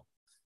物の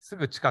す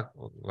ぐ近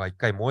くは一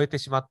回燃えて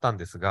しまったん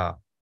ですが、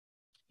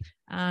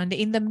And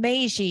in the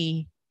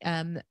Meiji,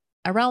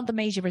 around the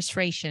Meiji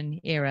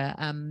Restoration era,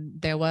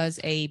 there was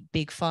a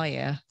big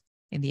fire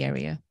in the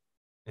area.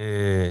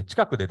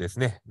 近くでです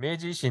ね、明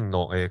治維新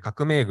の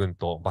革命軍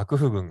と幕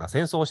府軍が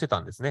戦争をして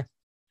たんですね。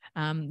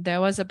there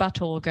was a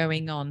battle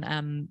going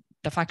on,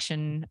 the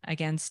faction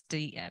against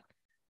the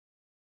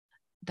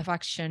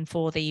faction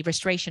for the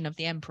restoration of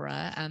the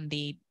emperor and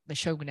the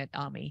shogunate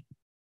army.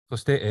 そ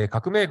して、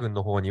革命軍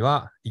の方に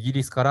はイギ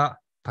リスから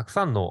たく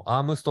さんのア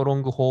ームストロ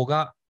ング砲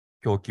が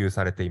供給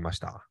されていまし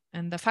た。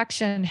And the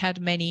faction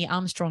had many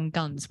Armstrong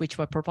guns which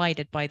were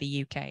provided by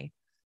the UK.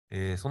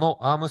 その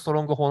アームスト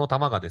ロング砲の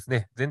弾がです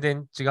ね、全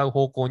然違う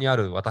方向にあ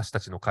る私た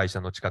ちの会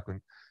社の近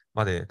く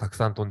までたく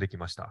さん飛んでき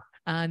ました。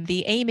And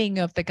the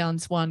aiming of the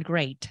guns weren't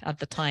great at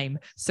the time,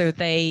 so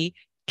they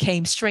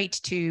came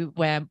straight to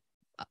where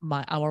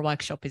our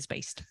workshop is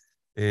based.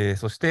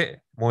 そし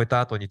て燃え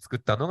た後に作っ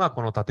たのが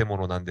この建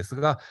物なんです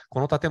が、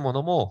この建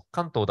物も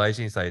関東大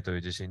震災とい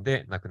う地震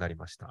でなくなり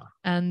ました。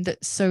And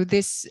so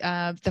this,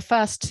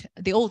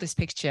 the oldest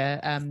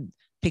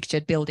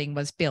pictured building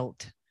was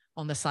built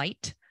on the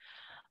site,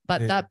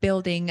 but that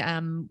building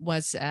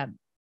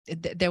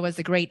there was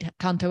a great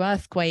Kanto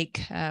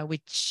earthquake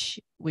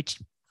which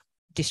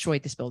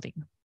destroyed this building.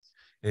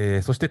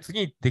 そして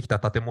次にできた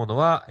建物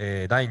は、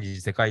第二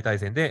次世界大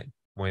戦で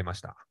燃えま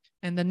した。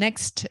And the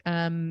next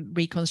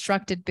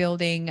reconstructed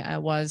building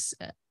was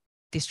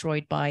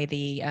destroyed by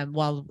the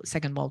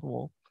Second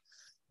World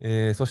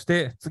War. そし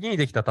て次に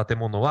できた建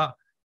物は、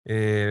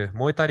燃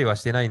えたりは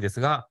してないんで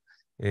すが、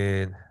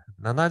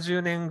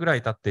70年ぐら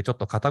い経ってちょっ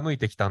と傾い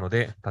てきたの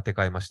で建て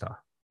替えまし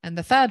た。And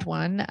the third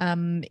one,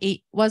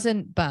 it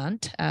wasn't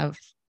burnt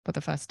for the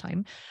first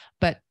time,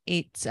 but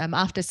it's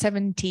after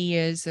 70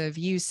 years of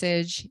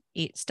usage,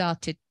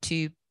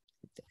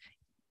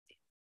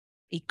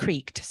 it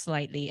creaked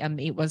slightly.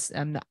 It was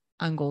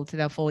angled,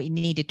 therefore it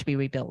needed to be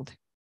rebuilt.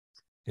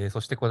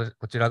 そしてこ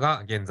ちら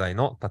が現在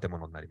の建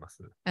物になりま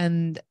す。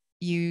And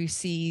you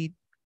see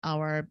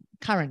our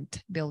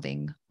current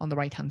building on the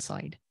right-hand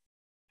side.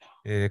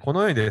 こ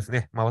のようにです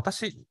ね、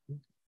私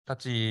た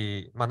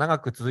ち、長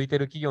く続いてい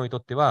る企業にと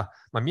っては、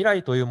未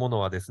来というもの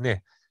はです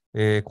ね、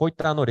こういっ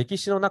た歴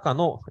史の中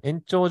の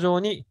延長上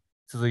に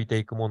続いて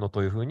いくもの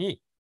というふう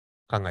に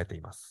考えて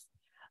います。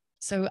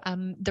So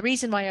the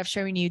reason why I've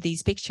shown you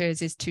these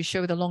pictures is to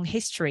show the long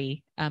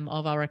history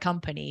of our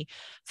company.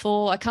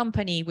 For a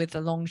company with a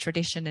long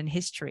tradition and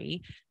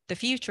history, the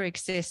future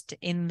exists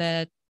in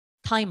the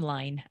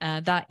timeline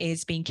that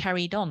is being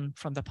carried on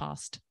from the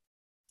past.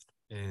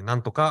 な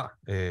んとか、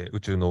宇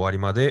宙の終わり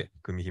まで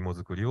組紐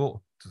作り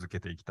を続け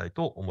ていきたい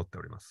と思って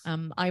おります。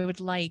I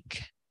would like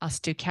us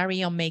to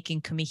carry on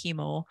making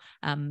kumihimo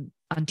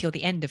until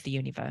the end of the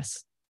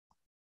universe.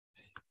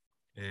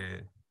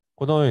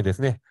 このようにで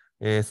すね、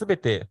すべ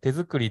て手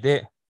作り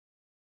で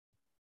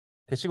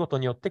手仕事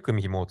によって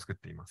組紐を作っ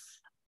ていま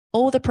す。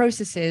All the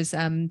processes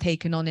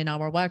taken on in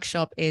our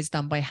workshop is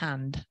done by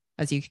hand,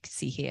 as you can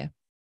see here.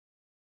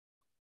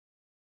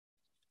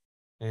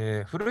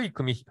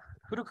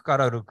 古くか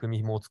らある組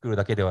紐を作る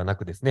だけではな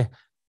くですね、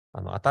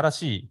新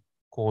しい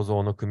構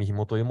造の組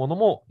紐というもの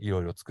もい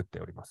ろいろ作って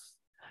おります。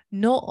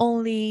Not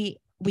only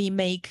we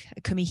make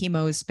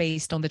kumihimos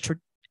based on the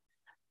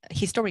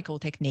historical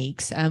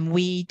techniques,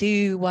 we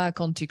do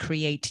work on to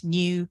create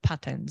new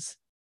patterns.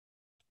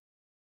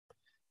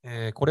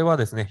 これは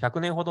ですね、100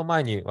年ほど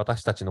前に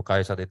私たちの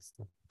会社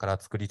から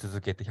作り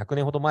続けて、100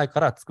年ほど前か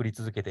ら作り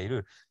続けてい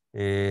る、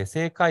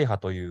正解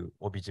派という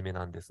帯締め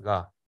なんです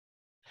が、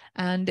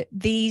And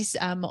these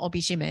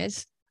obijime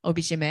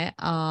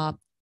are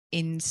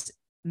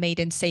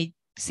made in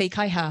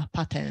seikaiha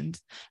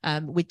patterns,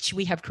 which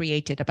we have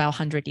created about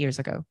 100 years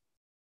ago.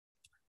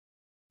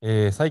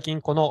 最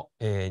近この、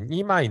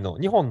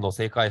2本の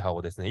正解派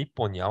をですね、1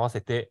本に合わせ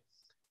て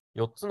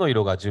4つの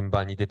色が順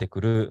番に出て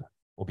くる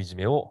帯締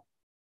めを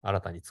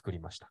新たに作り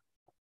ました。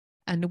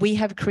And we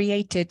have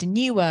created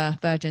newer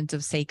versions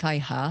of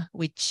seikaiha,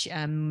 which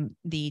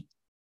the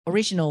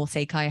original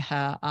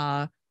seikaiha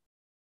are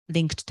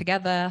linked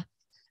together,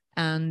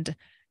 and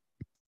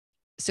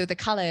so the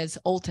colors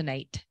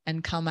alternate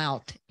and come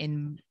out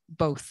in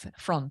both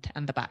front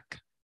and the back.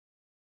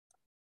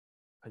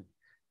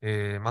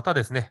 また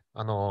ですね、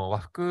和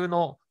服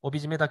の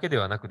帯締めだけで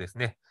はなくです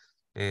ね、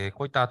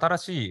こういった新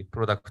しいプ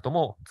ロダクト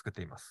も作っ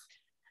ています。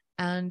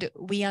And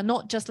we are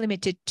not just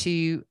limited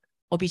to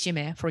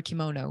obijime for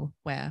kimono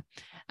wear.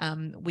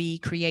 We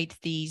create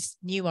these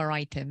newer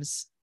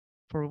items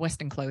for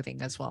Western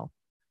clothing as well.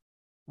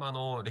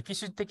 歴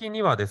史的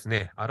にはです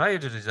ね、あらゆ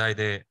る時代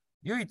で、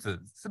唯一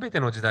すべて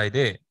の時代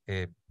で、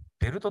ベ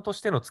ルトと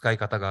しての使い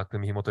方が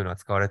組紐というのは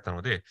使われていた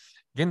ので、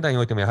現代に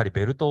おいてもやはり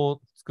ベルト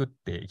を作っ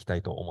ていきた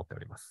いと思ってお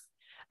ります。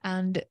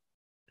And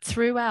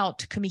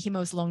throughout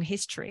kumihimo's long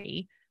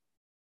history,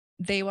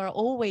 they were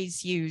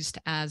always used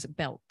as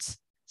belts.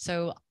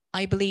 So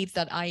I believe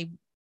that I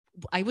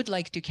would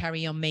like to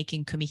carry on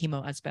making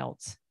kumihimo as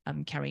belts,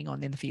 carrying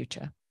on in the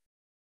future.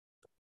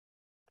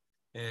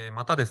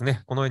 またです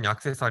ね、このようにア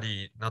クセサ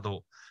リーな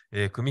ど、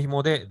組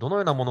紐でどの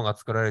ようなものが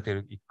作られて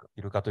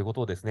いるかというこ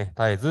とをですね、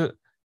絶えず、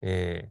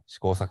試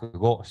行錯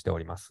誤してお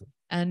ります。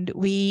And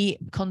we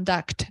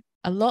conduct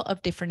a lot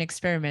of different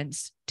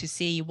experiments to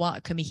see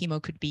what kumihimo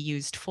could be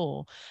used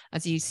for.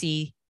 As you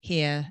see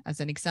here as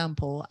an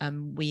example,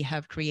 we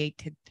have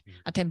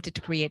attempted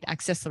to create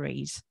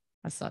accessories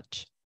as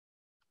such.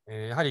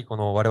 やはりこ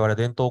の我々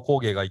伝統工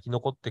芸が生き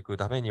残っていく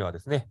ためにはで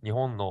すね、日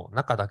本の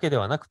中だけで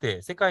はなく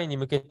て、世界に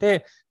向け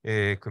て、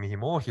組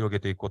紐を広げ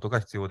ていくことが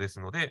必要です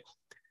ので、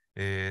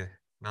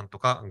なんと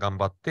か頑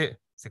張って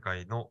世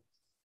界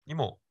に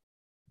も、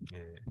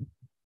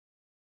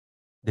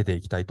出て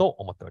いきたいと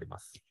思っておりま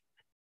す。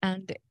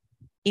And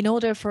in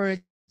order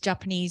for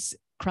Japanese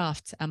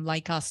crafts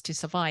like us to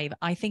survive,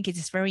 I think it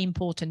is very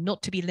important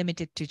not to be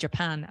limited to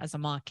Japan as a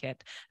market.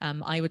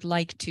 I would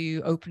like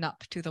to open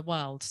up to the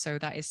world. So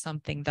that is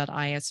something that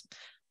I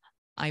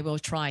will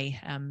try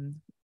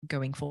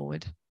going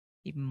forward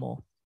even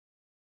more.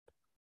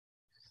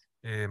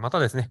 また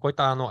ですね、こういっ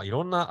たい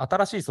ろんな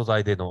新しい素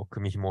材での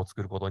組紐を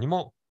作ることに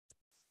も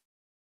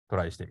ト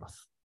ライしていま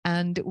す。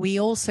And we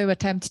also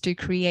attempt to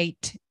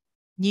create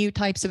new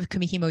types of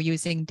kumihimo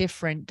using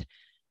different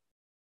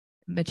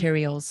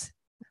materials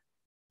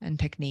and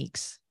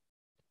techniques.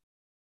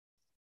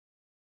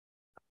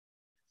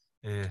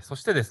 そ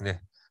してです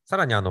ね、さ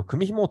らに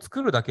組紐を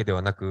作るだけで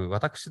はなく、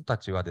私た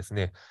ちはです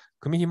ね、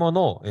組紐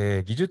の、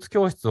技術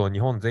教室を日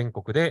本全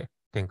国で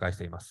展開し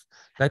ています。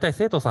だいたい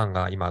生徒さん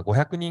が今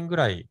500人ぐ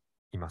らい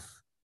いま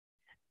す。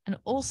And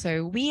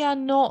also, we are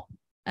not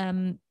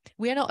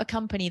a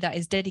company that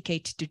is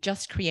dedicated to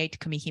just create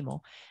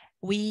kumihimo.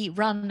 We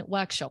run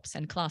workshops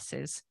and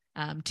classes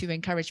to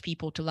encourage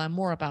people to learn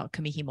more about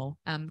kumihimo.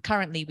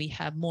 Currently, we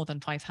have more than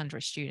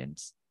 500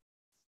 students.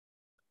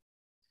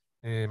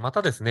 ま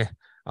たですね、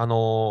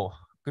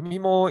組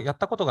紐をやっ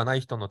たことがな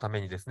い人のた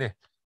めにですね、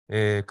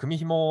組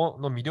紐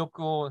の魅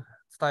力を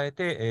伝え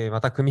て、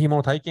また組紐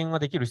の体験が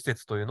できる施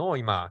設というのを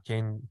今、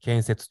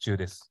建設中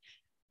です。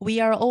We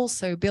are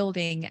also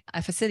building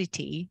a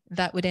facility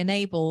that would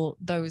enable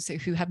those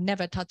who have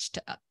never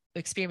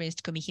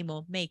experienced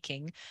kumihimo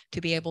making to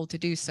be able to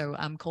do so,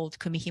 called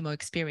Kumihimo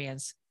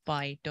Experience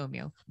by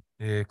Domyo.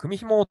 組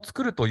紐を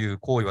作るという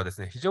行為はです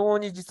ね、非常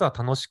に実は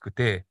楽しく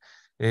て、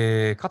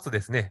かつ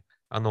ですね、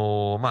非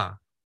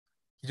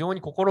常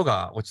に心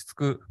が落ち着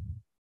く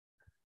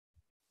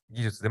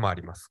技術でもあ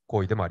ります。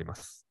行為でもありま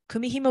す。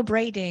Kumihimo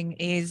braiding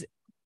is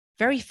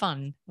very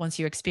fun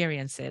once you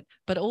experience it,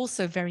 but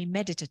also very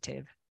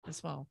meditative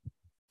as well.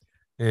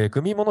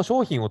 組紐の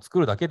商品を作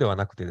るだけでは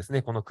なくてです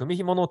ね、この組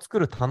紐の作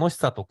る楽し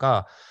さと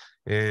か、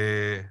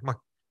究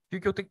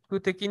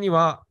極的に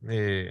は、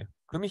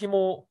組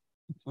紐を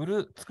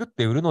作っ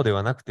て売るので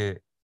はなく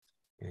て、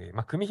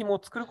組紐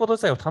を作ること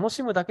自体を楽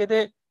しむだけ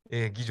で、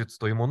技術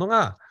というもの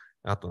が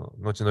後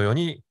のよう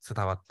に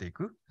伝わってい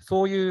く、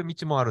そういう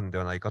道もあるんで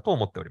はないかと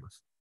思っておりま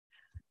す。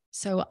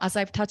So as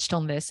I've touched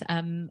on this,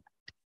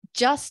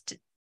 just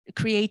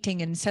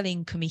creating and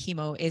selling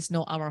kumihimo is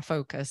not our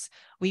focus.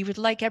 We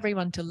would like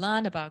everyone to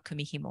learn about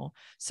kumihimo.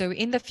 So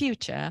in the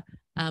future,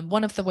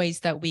 one of the ways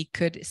that we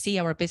could see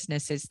our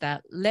business is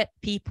that let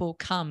people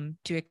come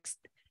to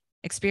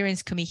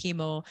experience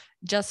kumihimo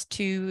just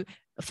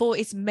for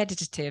its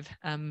meditative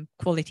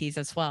qualities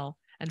as well,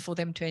 and for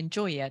them to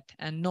enjoy it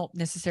and not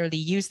necessarily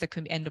use the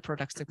end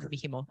products of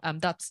kumihimo.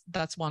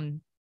 That's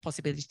one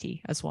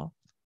possibility as well.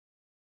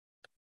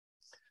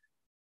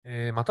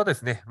 またで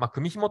すね、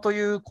組紐とい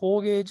う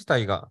工芸自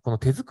体が、この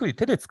手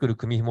で作る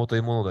組紐とい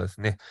うものがで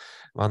すね、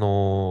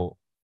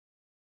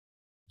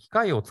機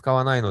械を使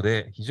わないの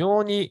で、非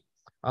常に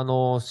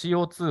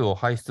CO2 を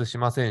排出し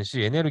ません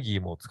し、エネルギ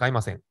ーも使い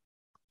ません。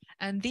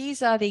And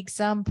these are the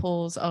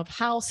examples of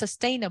how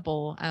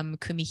sustainable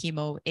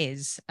kumihimo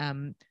is.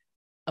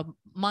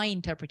 My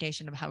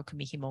interpretation of how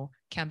kumihimo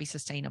can be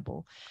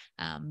sustainable.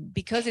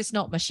 Because it's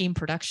not machine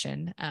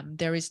production,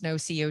 there is no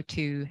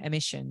CO2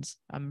 emissions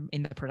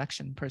in the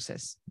production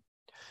process.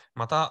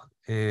 また、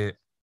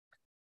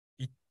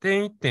一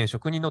点一点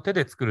職人の手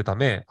で作るた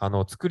め、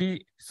作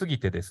りすぎ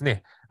てです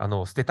ね、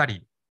捨てた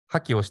り、破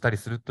棄をしたり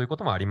するというこ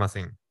ともありま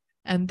せん。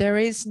And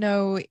there is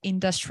no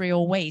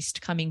industrial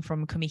waste coming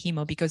from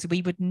kumihimo because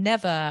we would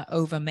never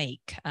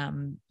overmake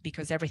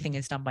because everything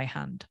is done by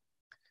hand.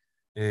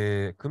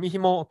 組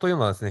紐という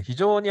のはですね、非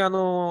常に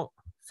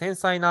繊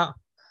細な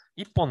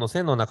一本の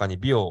線の中に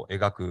美を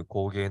描く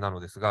工芸なの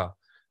ですが、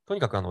と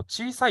にかく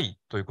小さい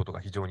ということ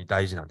が非常に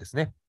大事なんです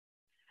ね。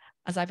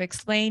As I've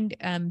explained,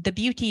 the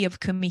beauty of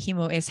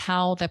kumihimo is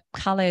how the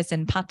colors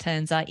and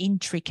patterns are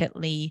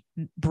intricately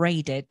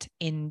braided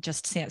in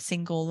just a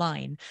single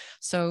line.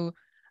 So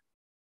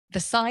the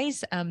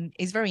size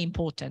is very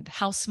important.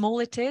 How small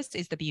it is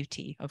the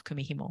beauty of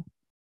kumihimo.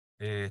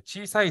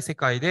 小さい世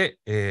界で、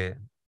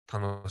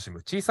楽し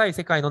む。小さい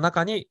世界の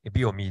中に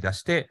美を見出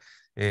して、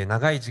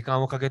長い時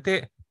間をかけ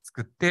て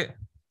作って、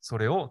そ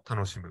れを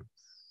楽しむ。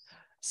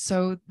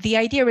So the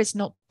idea is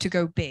not to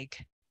go big.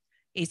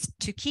 It's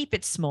to keep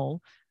it small,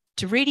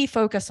 to really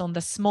focus on the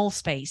small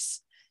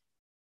space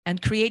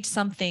and create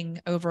something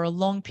over a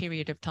long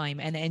period of time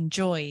and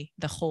enjoy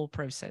the whole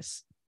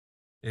process.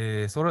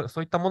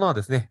 そういったものは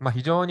ですね、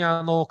非常に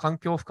環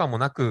境負荷も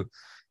なく、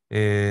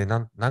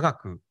長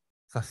く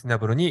サスティナ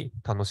ブルに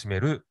楽しめ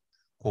る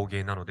工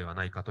芸なのでは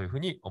ないかというふう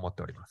に思っ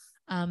ております。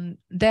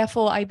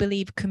Therefore, I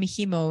believe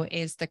kumihimo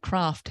is the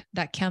craft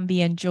that can be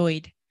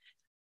enjoyed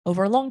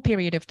over a long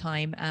period of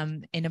time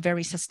in a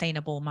very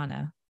sustainable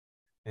manner.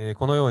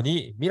 このよう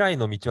に未来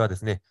の道はで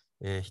すね、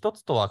一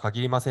つとは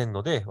限りません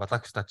ので、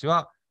私たち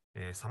は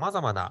さま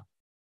ざまな、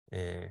道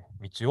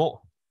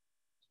を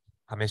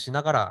試し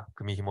ながら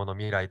組紐の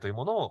未来という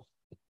ものを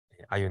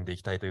歩んでい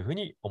きたいというふう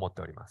に思っ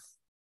ております。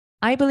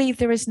I believe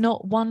there is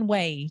not one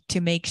way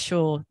to make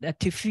sure that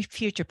to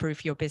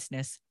future-proof your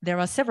business. There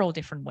are several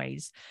different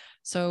ways.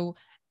 So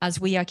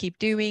as we keep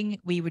doing,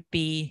 we would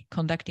be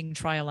conducting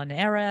trial and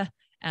error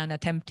and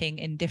attempting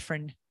in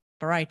different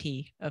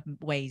variety of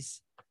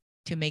ways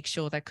to make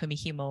sure that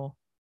Kumihimo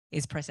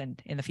is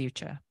present in the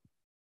future.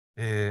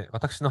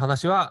 私の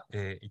話は、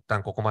一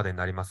旦ここまでに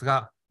なります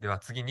が、では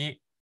次に、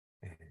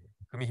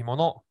組紐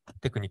の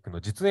テクニック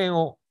の実演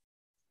を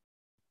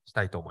し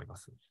たいと思いま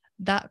す。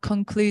That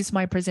concludes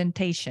my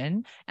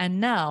presentation. And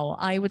now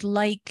I would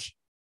like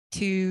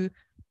to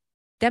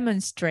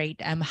demonstrate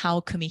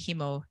how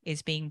Kumihimo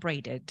is being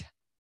braided.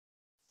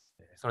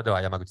 それで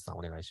は山口さん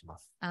お願いしま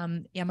す。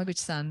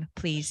Yamaguchi-san,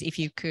 please,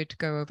 if you could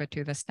go over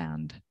to the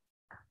stand.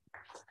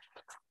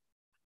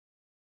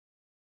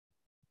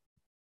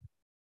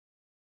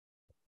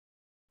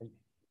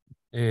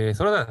 そ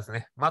れではです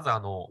ね、まず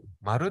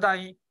丸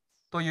台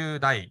という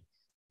台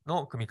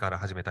の組から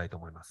始めたいと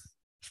思います。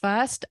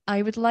First,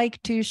 I would like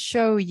to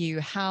show you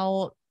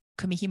how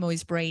Kumihimo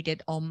is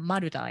braided on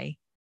marudai.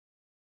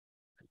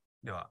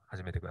 では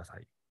始めてくださ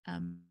い。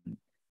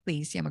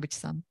Please,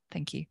 Yamaguchi-san.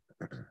 Thank you.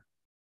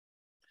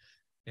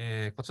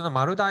 こちらの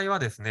丸台は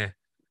ですね、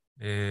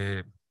ど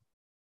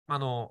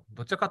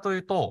ちらかとい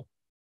うと、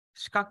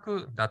四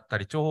角だった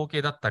り長方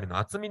形だったりの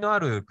厚みのあ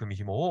る組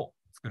紐を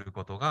作る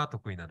ことが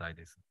得意な台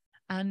です。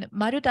And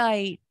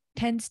marudai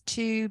tends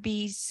to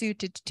be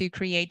suited to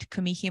create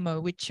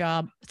kumihimo, which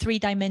are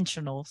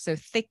three-dimensional, so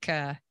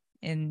thicker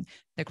in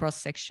the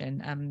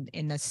cross-section,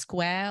 in a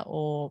square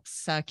or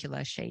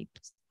circular shape.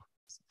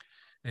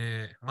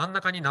 真ん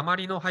中に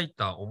鉛の入っ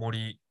た重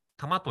り、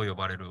玉と呼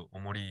ばれる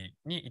重り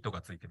に糸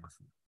がついていま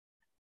す。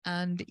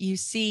And you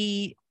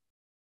see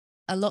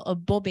a lot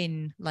of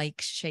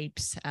bobbin-like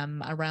shapes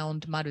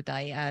around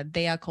marudai.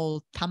 They are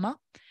called tama,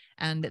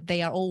 and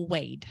they are all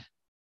weighed.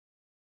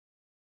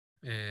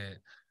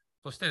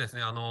 そしてです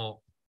ね、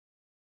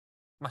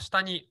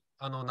下に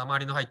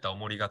鉛の入った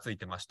重りがつい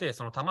てまして、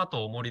その玉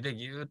と重りで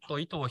ぎゅーっと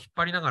糸を引っ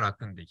張りながら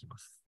組んでいきま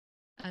す。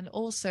And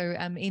also,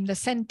 in the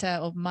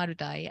center of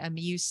marudai,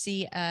 you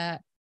see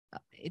a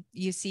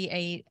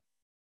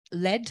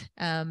lead,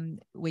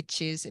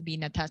 which is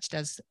being attached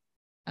as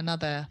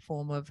another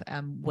form of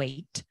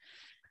weight,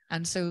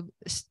 and so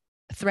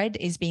thread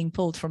is being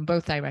pulled from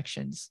both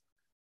directions.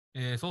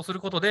 そうする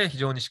ことで非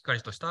常にしっか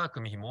りとした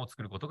組紐を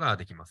作ることが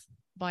できます。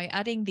By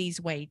adding these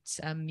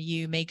weights,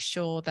 you make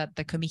sure that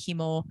the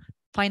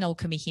final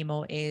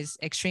kumihimo is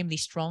extremely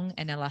strong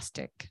and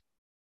elastic.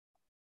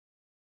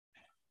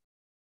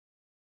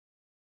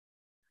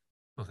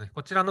 そうですね、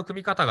こちらの組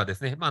み方がで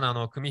すね、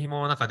組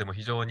紐の中でも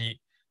非常に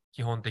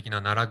基本的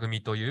な奈良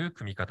組という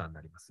組み方に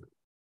なります。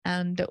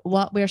And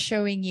what we're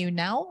showing you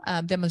now,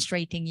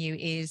 demonstrating you,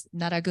 is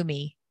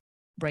naragumi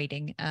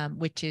braiding,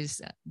 which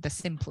is the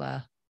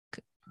simpler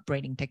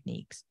braiding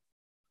techniques.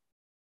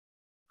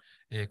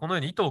 このよ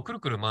うに糸をくる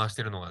くる回し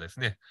ているのがです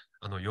ね、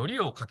より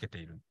をかけ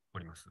てお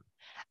ります。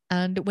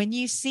And when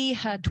you see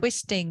her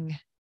twisting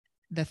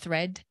the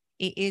thread,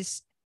 it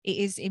is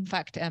in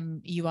fact,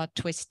 you are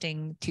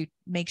twisting to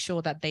make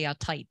sure that they are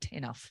tight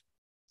enough.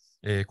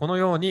 この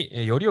よう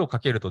によりを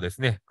かけるとで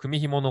すね、組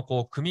紐の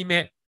組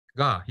目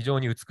が非常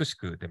に美し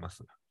く出ま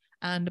す。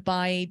And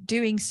by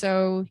doing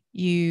so,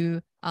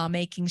 you are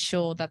making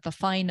sure that the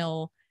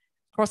final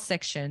cross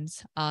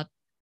sections are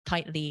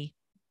tightly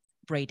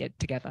braided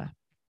together.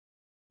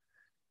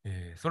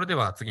 それで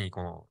は次に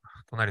この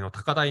隣の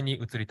高台に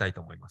移りたい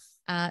と思いま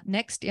す。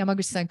Next,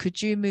 Yamaguchi-san,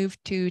 could you move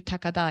to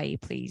Takadai,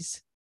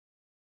 please?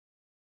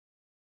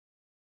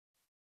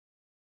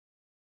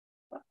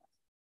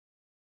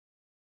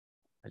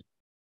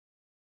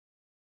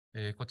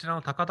 こちら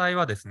の高台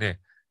はです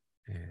ね、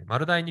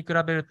丸台に比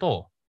べる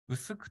と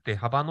薄くて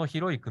幅の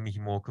広い組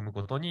紐を組む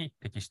ことに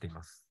適してい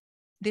ます。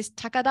This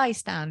Takadai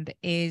stand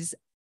is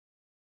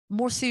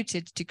more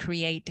suited to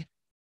create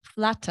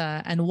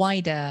flatter and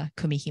wider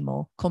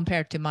kumihimo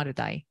compared to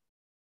marudai.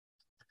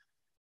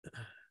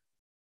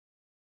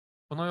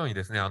 このように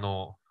ですね、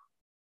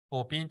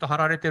ピンと張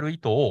られている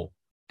糸を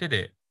手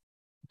で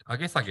上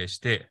げ下げし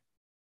て、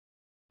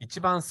一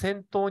番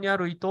先頭にあ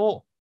る糸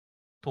を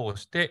通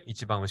して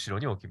一番後ろ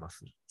に置きま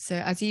す。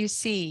So as you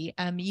see,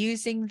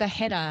 using the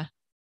header,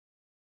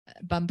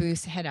 bamboo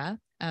header,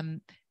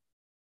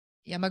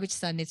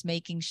 Yamaguchi-san is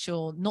making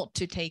sure not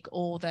to take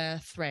all the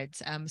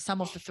threads.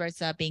 Some of the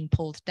threads are being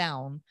pulled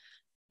down,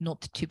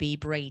 not to be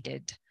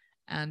braided.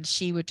 And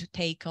she would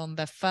take on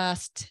the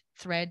first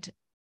thread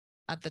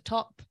at the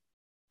top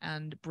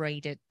and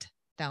braid it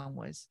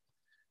downwards.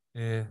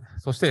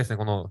 そしてですね、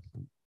この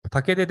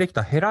竹ででき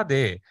たヘラ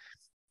で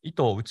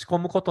糸を打ち込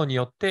むことに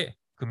よって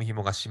組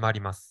紐が締ま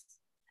ります。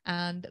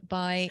And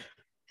by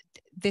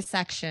this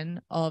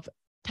action of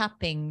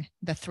tapping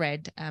the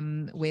thread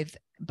with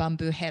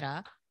bamboo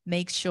hera,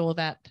 make sure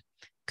that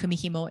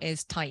kumihimo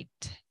is tight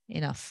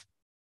enough.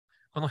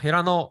 このヘ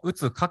ラの打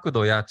つ角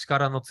度や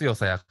力の強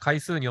さや回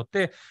数によっ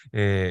て、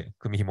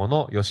組紐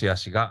の良し悪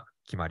しが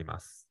決まりま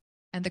す。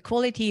And the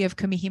quality of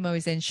kumihimo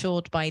is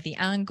ensured by the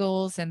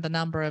angles and the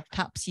number of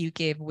taps you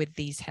give with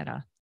these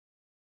hera.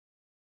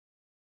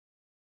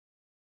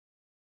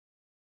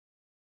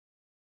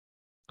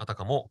 あた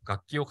かも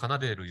楽器を奏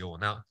でるよう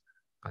な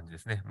感じで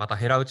すね。また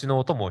ヘラ打ちの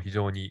音も非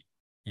常に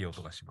いい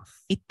音がしま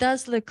す。It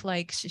does look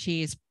like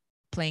she is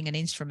playing an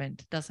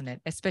instrument, doesn't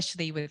it?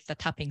 Especially with the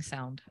tapping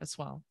sound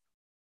as well.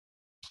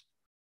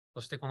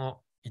 そしてこ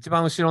の一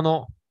番後ろ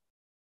の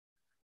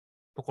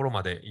ところ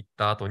まで行っ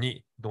た後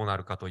にどうな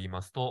るかと言い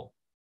ますと、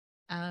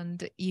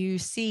And you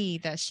see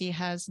that she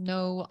has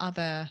no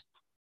other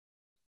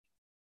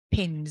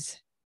pins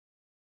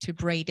to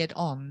braid it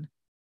on,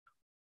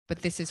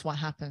 but this is what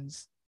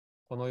happens.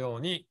 このよ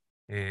うに、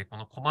こ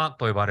のコマ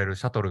と呼ばれる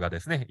シャトルがで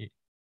すね、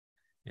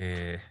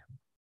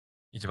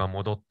一番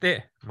戻っ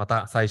て、ま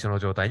た最初の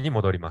状態に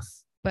戻りま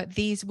す。But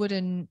these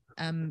wooden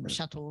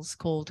shuttles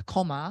called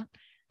koma,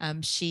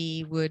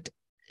 she would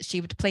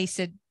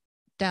place it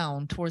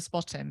down towards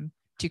bottom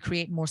to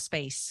create more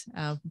space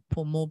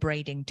for more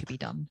braiding to be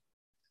done.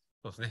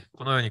 そうですね。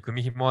このように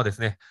組紐はで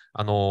すね、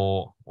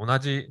同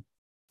じ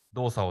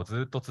動作を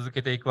ずっと続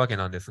けていくわけ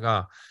なんです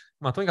が、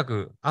とにか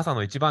く朝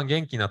の一番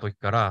元気な時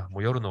からも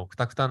う夜のく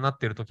たくたになっ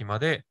ている時ま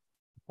で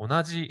同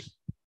じ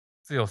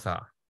強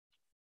さ、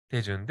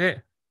手順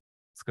で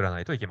作ら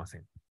ないといけませ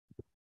ん。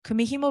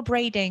Kumihimo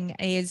braiding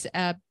is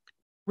a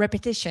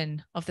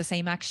repetition of the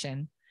same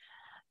action,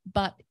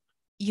 but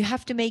you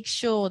have to make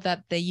sure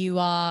that you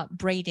are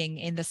braiding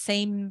in the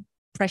same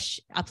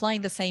pressure,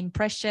 applying the same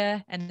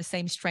pressure and the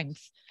same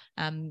strength,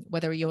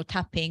 whether you're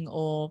tapping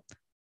or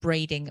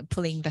braiding,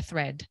 pulling the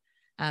thread,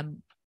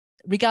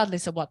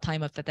 regardless of what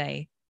time of the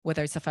day,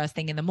 whether it's the first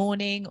thing in the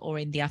morning or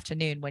in the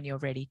afternoon when you're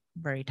really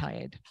very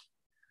tired.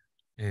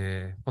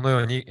 この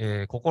ように、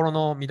心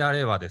の乱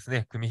れはです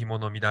ね、組紐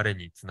の乱れ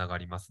につなが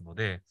りますの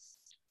で、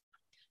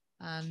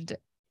And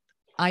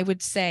I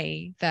would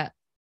say that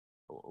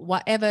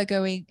whatever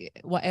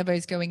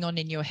is going on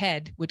in your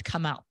head would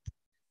come up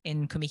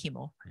in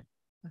kumihimo.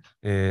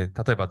 例え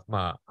ば、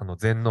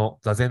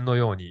座禅の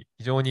ように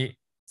非常に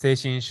精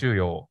神収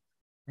容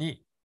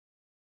に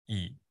い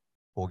い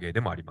工芸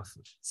でもあります。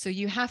So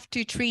you have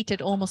to treat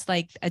it almost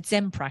like a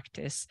Zen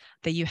practice,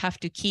 that you have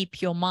to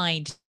keep your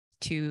mind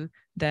to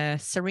the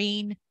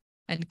serene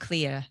and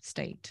clear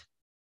state.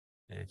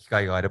 機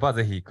会があれば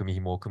ぜひ組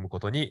紐を組むこ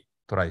とに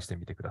トライして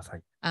みてくださ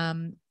い。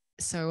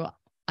So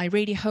I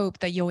really hope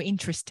that you're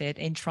interested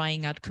in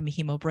trying out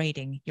kumihimo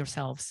braiding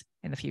yourselves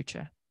in the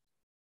future.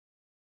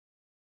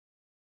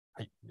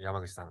 はい、山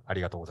口さん、あ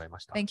りがとうございま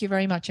した。Thank you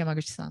very much,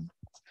 Yamaguchi-san.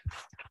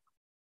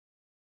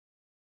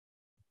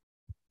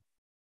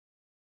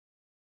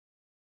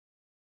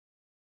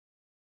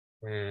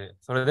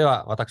 それで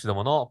は私ど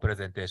ものプレ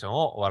ゼンテーション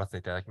を終わらせて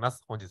いただきま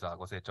す。本日は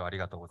ご清聴あり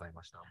がとうござい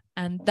ました。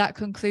And that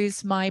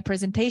concludes my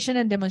presentation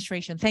and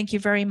demonstration. Thank you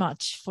very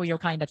much for your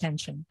kind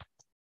attention.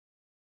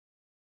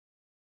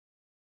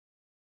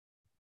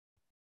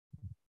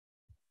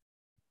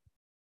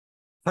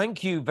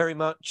 Thank you very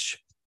much,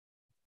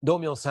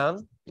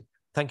 Dōmyō-san.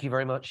 Thank you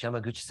very much,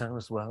 Yamaguchi-san,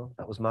 as well.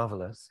 That was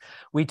marvelous.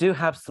 We do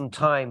have some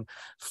time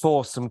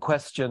for some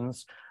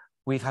questions.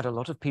 We've had a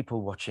lot of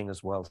people watching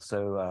as well,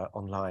 so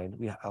online.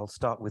 I'll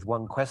start with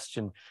one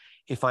question,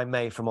 if I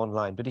may, from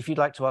online. But if you'd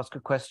like to ask a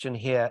question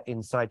here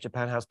inside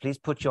Japan House, please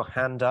put your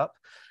hand up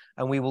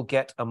and we will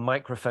get a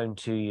microphone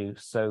to you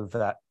so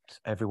that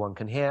everyone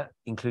can hear,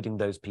 including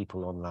those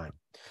people online.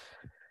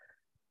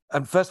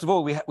 And first of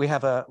all, we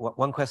have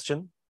one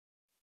question.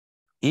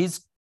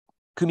 Is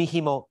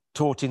kumihimo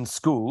taught in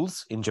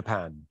schools in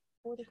Japan?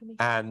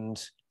 And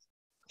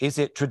is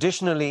it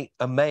traditionally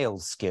a male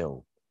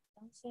skill?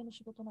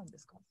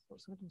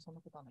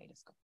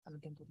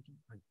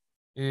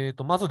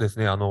 まずです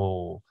ね、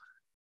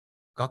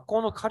学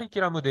校のカリキ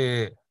ュラム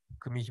で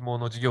組紐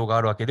の授業が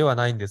あるわけでは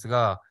ないんです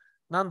が、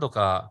何度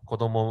か子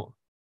ども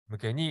向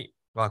けに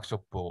ワークショ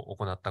ップを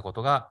行ったこ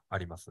とがあ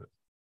ります。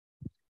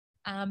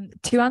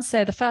To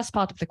answer the first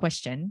part of the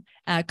question,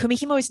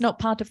 kumihimo is not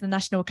part of the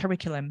national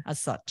curriculum as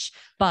such,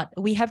 but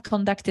we have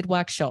conducted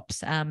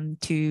workshops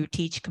to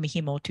teach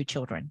kumihimo to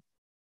children.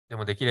 で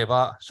もできれ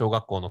ば小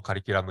学校のカ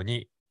リキュラム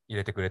に入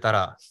れてくれた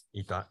ら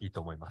いい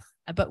と思います。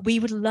But we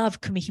would love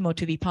kumihimo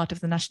to be part of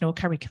the national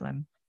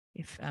curriculum,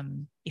 if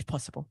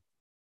possible.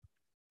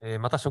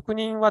 また職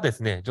人はで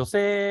すね、女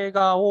性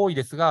が多い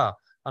ですが、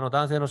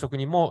男性の職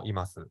人もい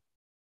ます。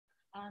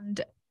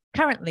And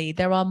currently,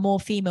 there are more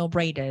female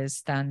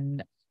braiders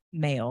than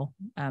male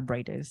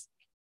braiders.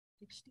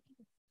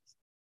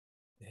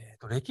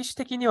 歴史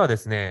的にはで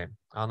すね、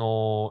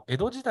江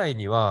戸時代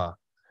には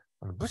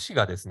武士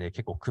がですね、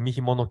結構組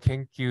紐の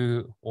研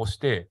究をし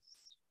て、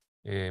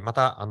ま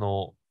た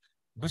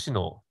武士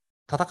の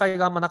戦い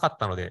があんまなかっ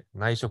たので、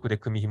内職で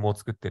組紐を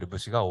作っている武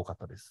士が多かっ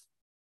たです。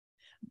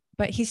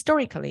But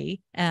historically,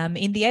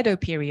 in the Edo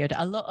period,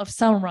 a lot of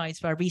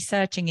samurais were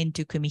researching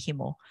into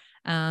kumihimo,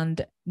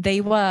 and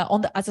they were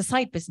as a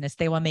side business,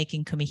 they were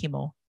making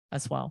kumihimo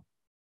as well.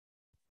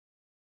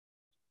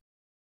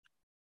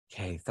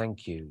 Okay,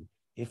 thank you.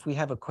 If we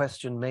have a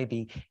question,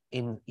 maybe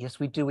yes,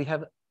 we do. We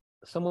have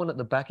someone at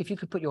the back. If you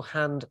could put your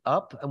hand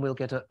up and we'll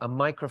get a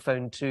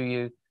microphone to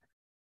you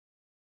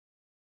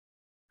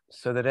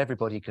so that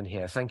everybody can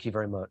hear. Thank you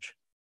very much.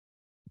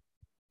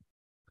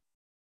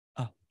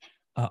 聞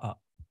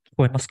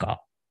こえます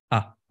か？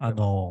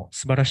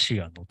素晴らし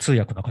い通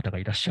訳の方が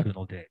いらっしゃる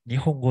ので、日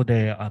本語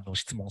で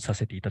質問さ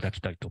せていただ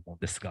きたいと思うん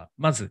ですが、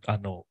まず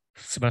素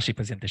晴らしいプ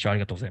レゼンテーションあり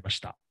がとうございま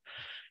した。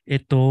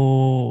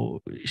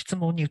質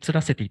問に移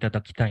らせていた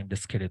だきたいんで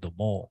すけれど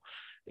も、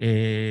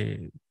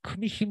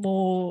組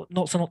紐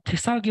のその手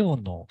作業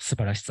の素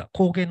晴らしさ、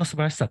工芸の素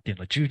晴らしさっていう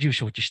のは重々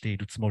承知してい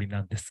るつもり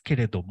なんですけ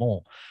れど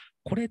も、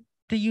これっ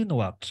ていうの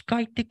は機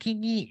械的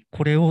に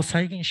これを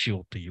再現し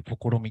ようという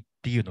試みっ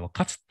ていうのは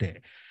かつ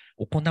て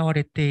行わ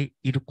れて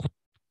い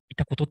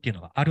たことっていう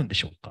のがあるんで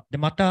しょうか。で、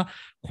また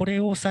これ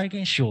を再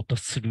現しようと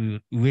す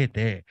る上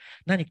で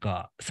何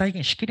か再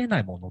現しきれな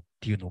いものっ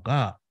ていうの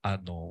が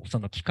そ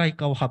の機械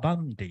化を阻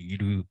んでい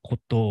るこ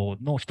と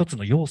の一つ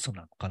の要素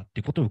なのかって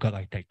いうことを伺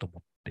いたいと思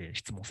って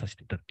質問させ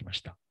ていただきま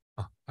した。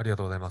ありが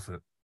とうございます。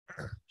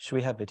Should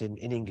we have it in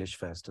English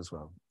first as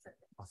well?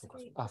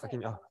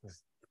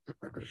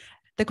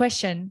 The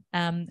question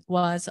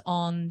was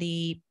on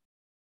the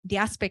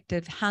aspect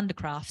of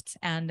handicrafts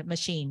and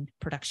machine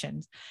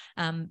productions.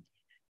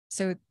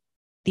 So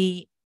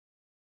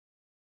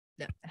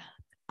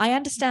I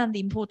understand the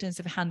importance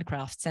of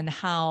handicrafts and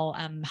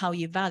how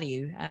you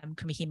value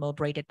kumihimo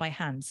braided by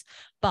hands.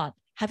 But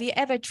have you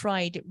ever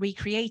tried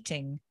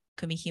recreating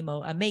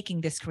kumihimo and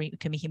making this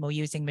kumihimo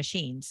using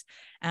machines?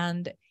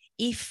 And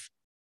if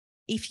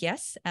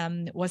yes,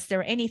 was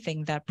there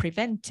anything that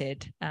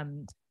prevented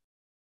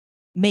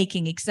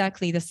making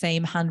exactly the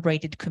same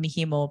hand-braided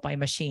kumihimo by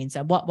machines,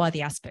 and what were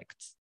the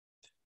aspects?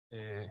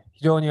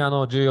 非常に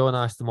重要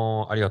な質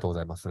問ありがとうご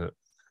ざいます。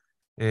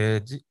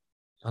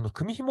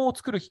組紐を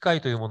作る機械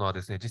というものは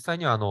ですね、実際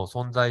には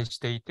存在し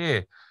てい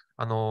て、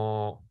例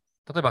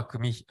えば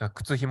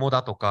靴紐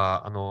だと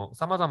か、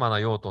さまざまな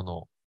用途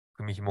の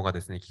組紐が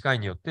ですね、機械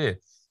によって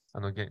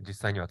実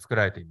際には作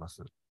られていま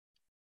す。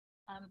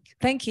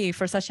Thank you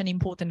for such an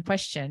important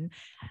question.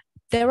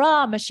 There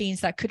are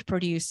machines that could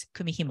produce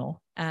kumihimo,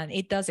 and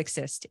it does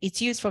exist.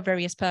 It's used for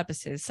various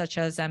purposes, such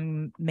as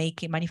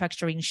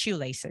manufacturing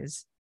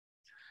shoelaces.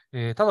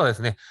 ただで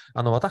すね、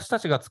私た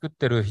ちが作っ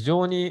ている非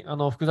常に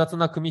複雑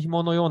な組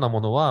紐のようなも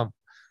のは、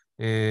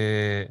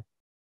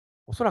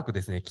おそらく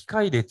ですね、機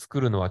械で作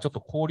るのはちょっ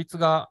と効率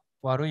が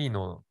悪い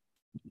と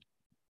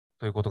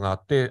いうことがあ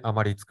って、あ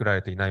まり作ら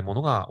れていないも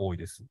のが多い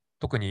です。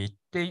特に一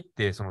手一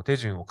手その手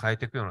順を変え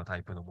ていくようなタ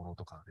イプのもの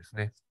とかです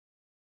ね。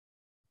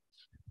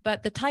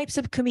But the types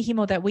of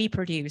kumihimo that we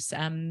produce,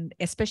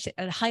 especially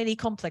highly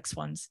complex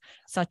ones,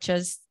 such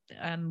as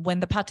when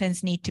the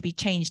patterns need to be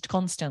changed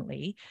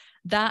constantly,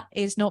 that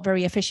is not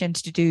very efficient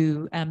to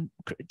do,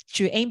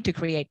 to aim to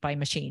create by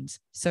machines.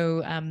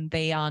 So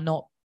they are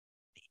not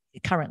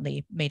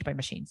currently made by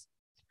machines.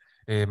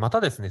 ま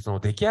たですね、そ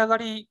の出来上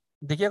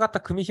がった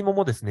組紐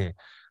もですね、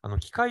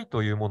機械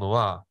というもの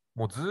は、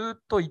もうずっ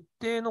と一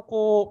定の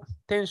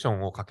テンショ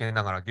ンをかけ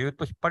ながら、ぎゅっ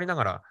と引っ張りな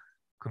がら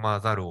組ま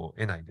ざるを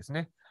得ないんです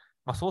ね。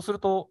そうする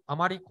と、あ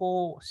まり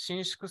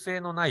伸縮性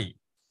のない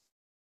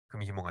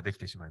組紐ができ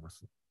てしまいま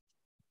す。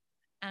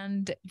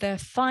And the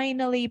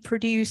finally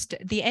produced,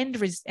 the end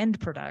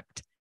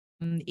product,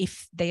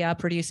 if they are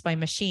produced by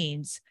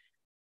machines,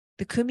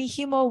 the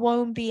kumihimo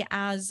won't be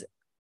as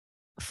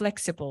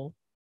flexible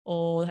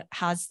or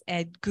has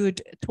a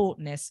good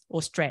tautness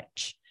or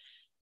stretch,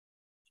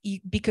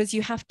 because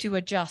you have to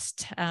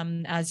adjust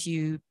as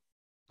you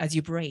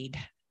braid.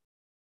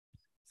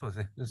 そう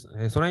です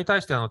ね。それに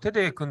対して手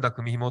で組んだ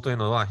組紐という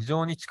のは非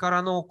常に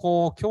力の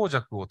強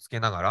弱をつけ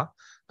ながら、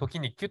時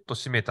にキュッと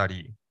締めた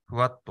り、ふ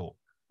わっと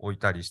置い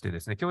たりしてで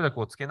すね、強弱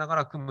をつけなが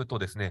ら組むと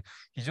ですね、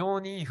非常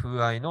にいい風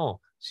合い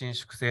の伸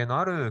縮性の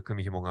ある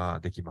組紐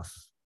ができま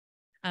す。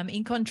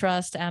In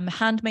contrast,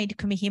 handmade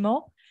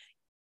kumihimo,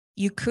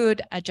 you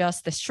could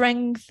adjust the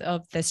strength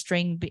of the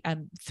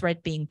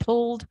thread being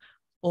pulled,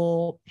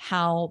 or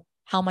how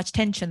much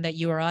tension that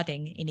you are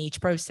adding in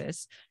each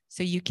process.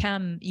 So you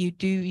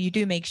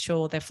do make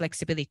sure the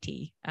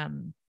flexibility of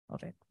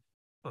it.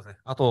 そうですね。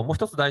あともう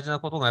一つ大事な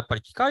ことがやっぱ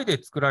り機械で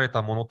作られ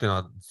たものっていうの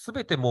は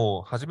全て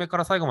もう初めか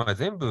ら最後まで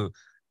全部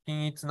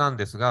均一なん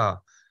です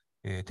が、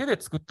手で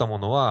作ったも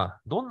のは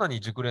どんなに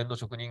熟練の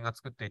職人が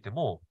作っていて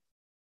も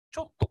ち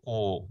ょっ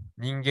と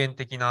人間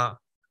的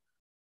な、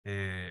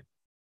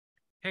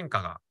変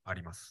化があ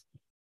ります。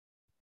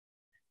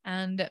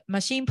And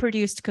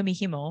machine-produced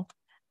kumihimo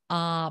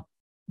are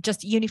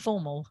just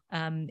uniformal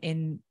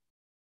in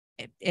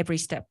every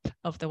step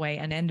of the way,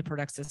 and end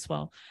products as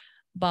well.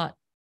 But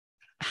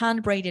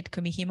hand-braided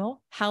kumihimo,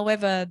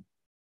 however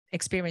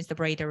experienced the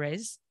braider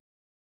is,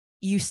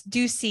 you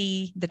do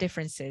see the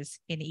differences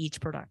in each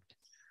product.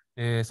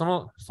 そ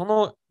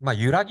の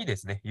揺らぎで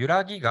すね。揺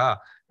らぎ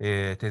が、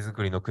手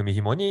作りの組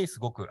紐にす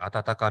ごく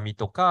温かみ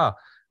とか、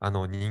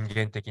人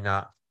間的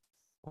な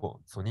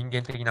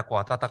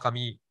温か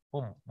み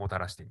をもた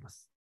らしていま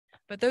す。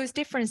But those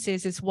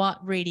differences is what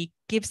really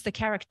gives the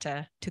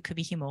character to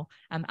Kumihimo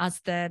as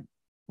the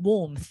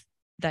warmth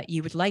that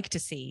you would like to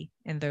see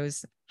in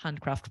those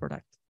handcraft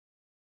products.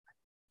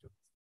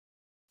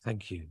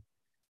 Thank you.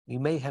 You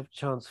may have a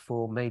chance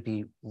for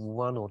maybe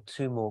one or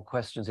two more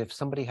questions. If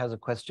somebody has a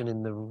question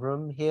in the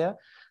room here,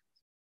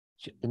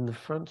 in the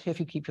front here, if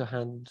you keep your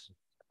hand,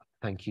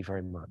 thank you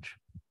very much.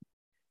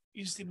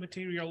 Is the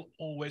material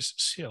always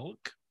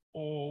silk,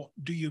 or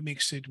do you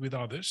mix it with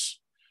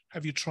others?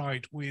 Have you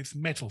tried with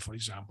metal, for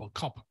example,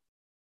 copper?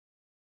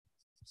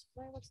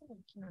 そ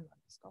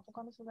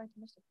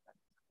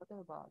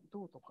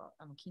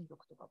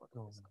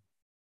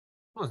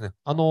うですね。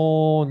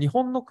日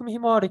本の組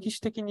紐は歴史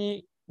的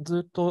にず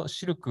っと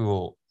シルク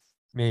を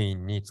メイ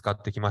ンに使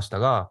ってきました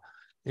が、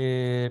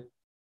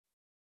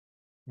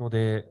の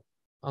で、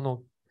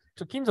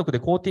金属で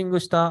コーティング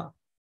した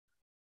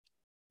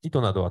糸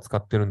などは使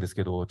ってるんです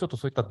けど、ちょっと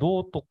そういった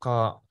銅と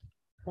か、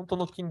本当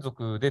の金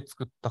属で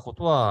作ったこ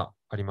とは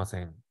ありま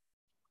せん。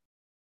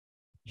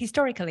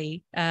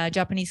Historically,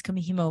 Japanese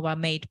kumihimo were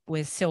made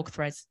with silk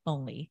threads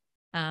only.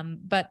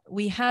 But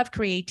we have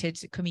created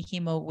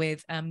kumihimo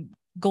with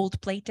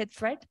gold-plated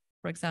thread,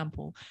 for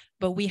example.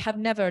 But we have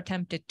never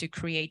attempted to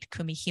create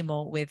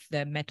kumihimo with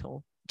the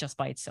metal just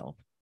by itself.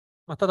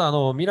 ただ、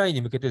未来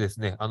に向けてです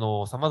ね、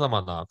様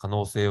々な可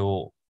能性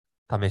を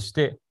試し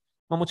て、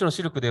もちろん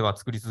シルクでは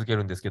作り続け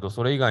るんですけど、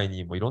それ以外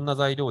にもいろんな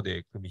材料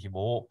で組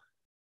紐を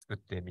作っ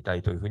てみた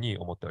いというふうに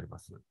思っておりま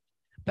す。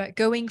But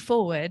going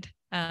forward,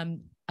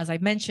 as I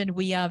mentioned,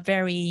 we are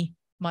very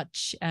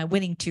much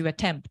willing to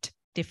attempt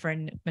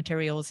different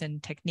materials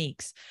and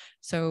techniques.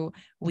 So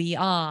we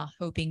are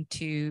hoping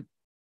to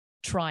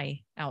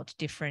try out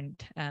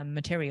different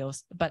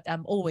materials, but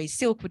always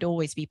silk would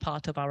always be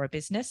part of our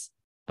business,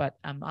 but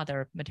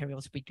other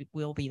materials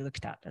will be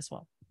looked at as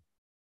well.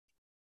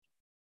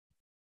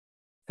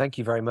 Thank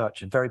you very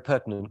much. A very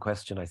pertinent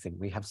question, I think.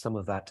 We have some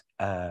of that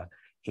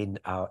in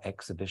our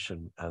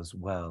exhibition as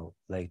well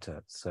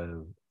later.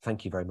 So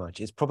thank you very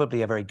much. It's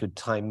probably a very good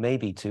time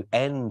maybe to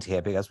end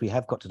here because we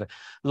have got to...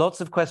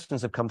 Lots of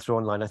questions have come through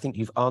online. I think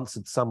you've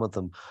answered some of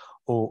them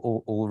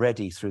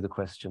already through the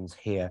questions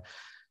here.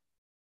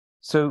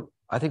 So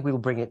I think we will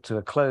bring it to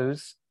a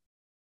close.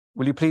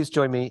 Will you please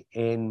join me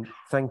in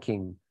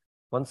thanking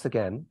once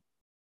again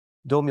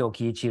Dōmyō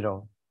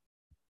Kiichirō.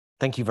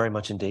 Thank you very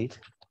much indeed.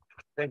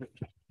 Thank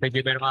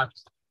you very much.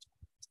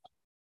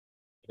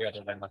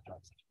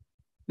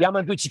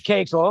 Yamaguchi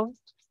Keiko.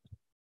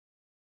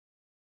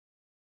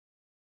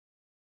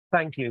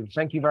 Thank you.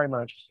 Thank you very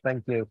much.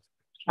 Thank you.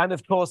 And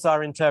of course,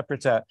 our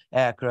interpreter,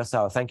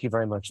 Kurosawa. Thank you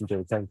very much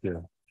indeed. Thank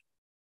you.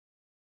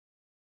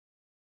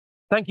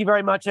 Thank you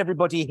very much,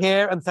 everybody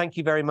here, and thank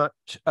you very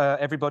much,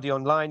 everybody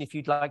online. If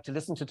you'd like to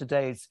listen to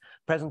today's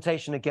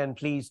presentation again,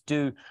 please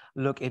do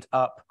look it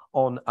up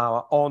on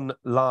our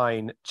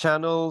online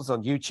channels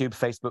on YouTube,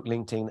 Facebook,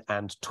 LinkedIn,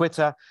 and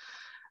Twitter.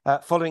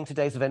 Following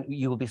today's event,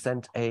 you will be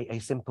sent a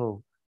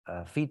simple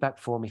feedback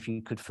form. If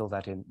you could fill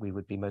that in, we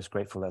would be most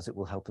grateful, as it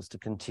will help us to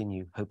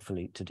continue,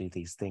 hopefully, to do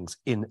these things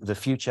in the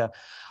future.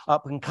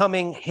 Up and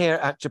coming here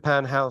at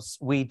Japan House,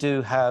 we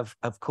do have,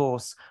 of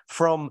course,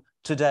 from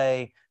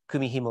today,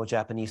 Kumihimo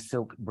Japanese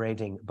Silk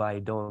Braiding by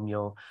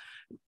Dōmyō.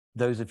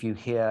 Those of you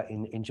here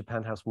in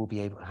Japan House will be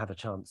able to have a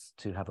chance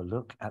to have a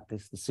look at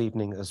this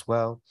evening as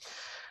well.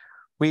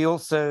 We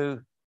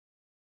also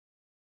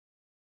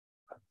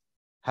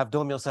have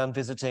Dōmyō-san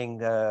visiting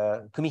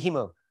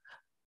Kumihimo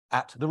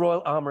at the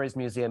Royal Armouries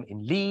Museum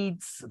in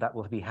Leeds. That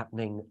will be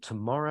happening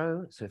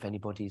tomorrow. So if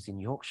anybody's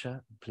in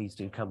Yorkshire, please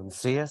do come and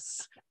see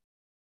us.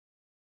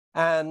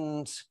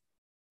 And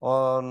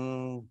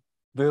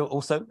we'll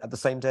also, at the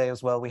same day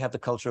as well, we have the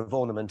culture of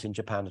ornament in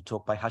Japan, a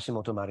talk by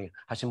Hashimoto Mari.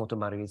 Hashimoto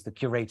Mari is the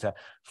curator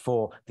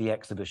for the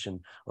exhibition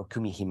of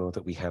Kumihimo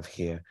that we have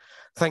here.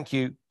 Thank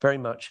you very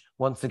much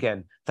once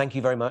again. Thank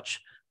you very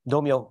much.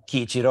 Dōmyō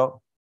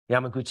Kiichirō,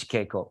 Yamaguchi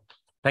Keiko.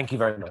 Thank you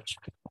very much.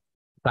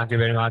 Thank you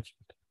very much.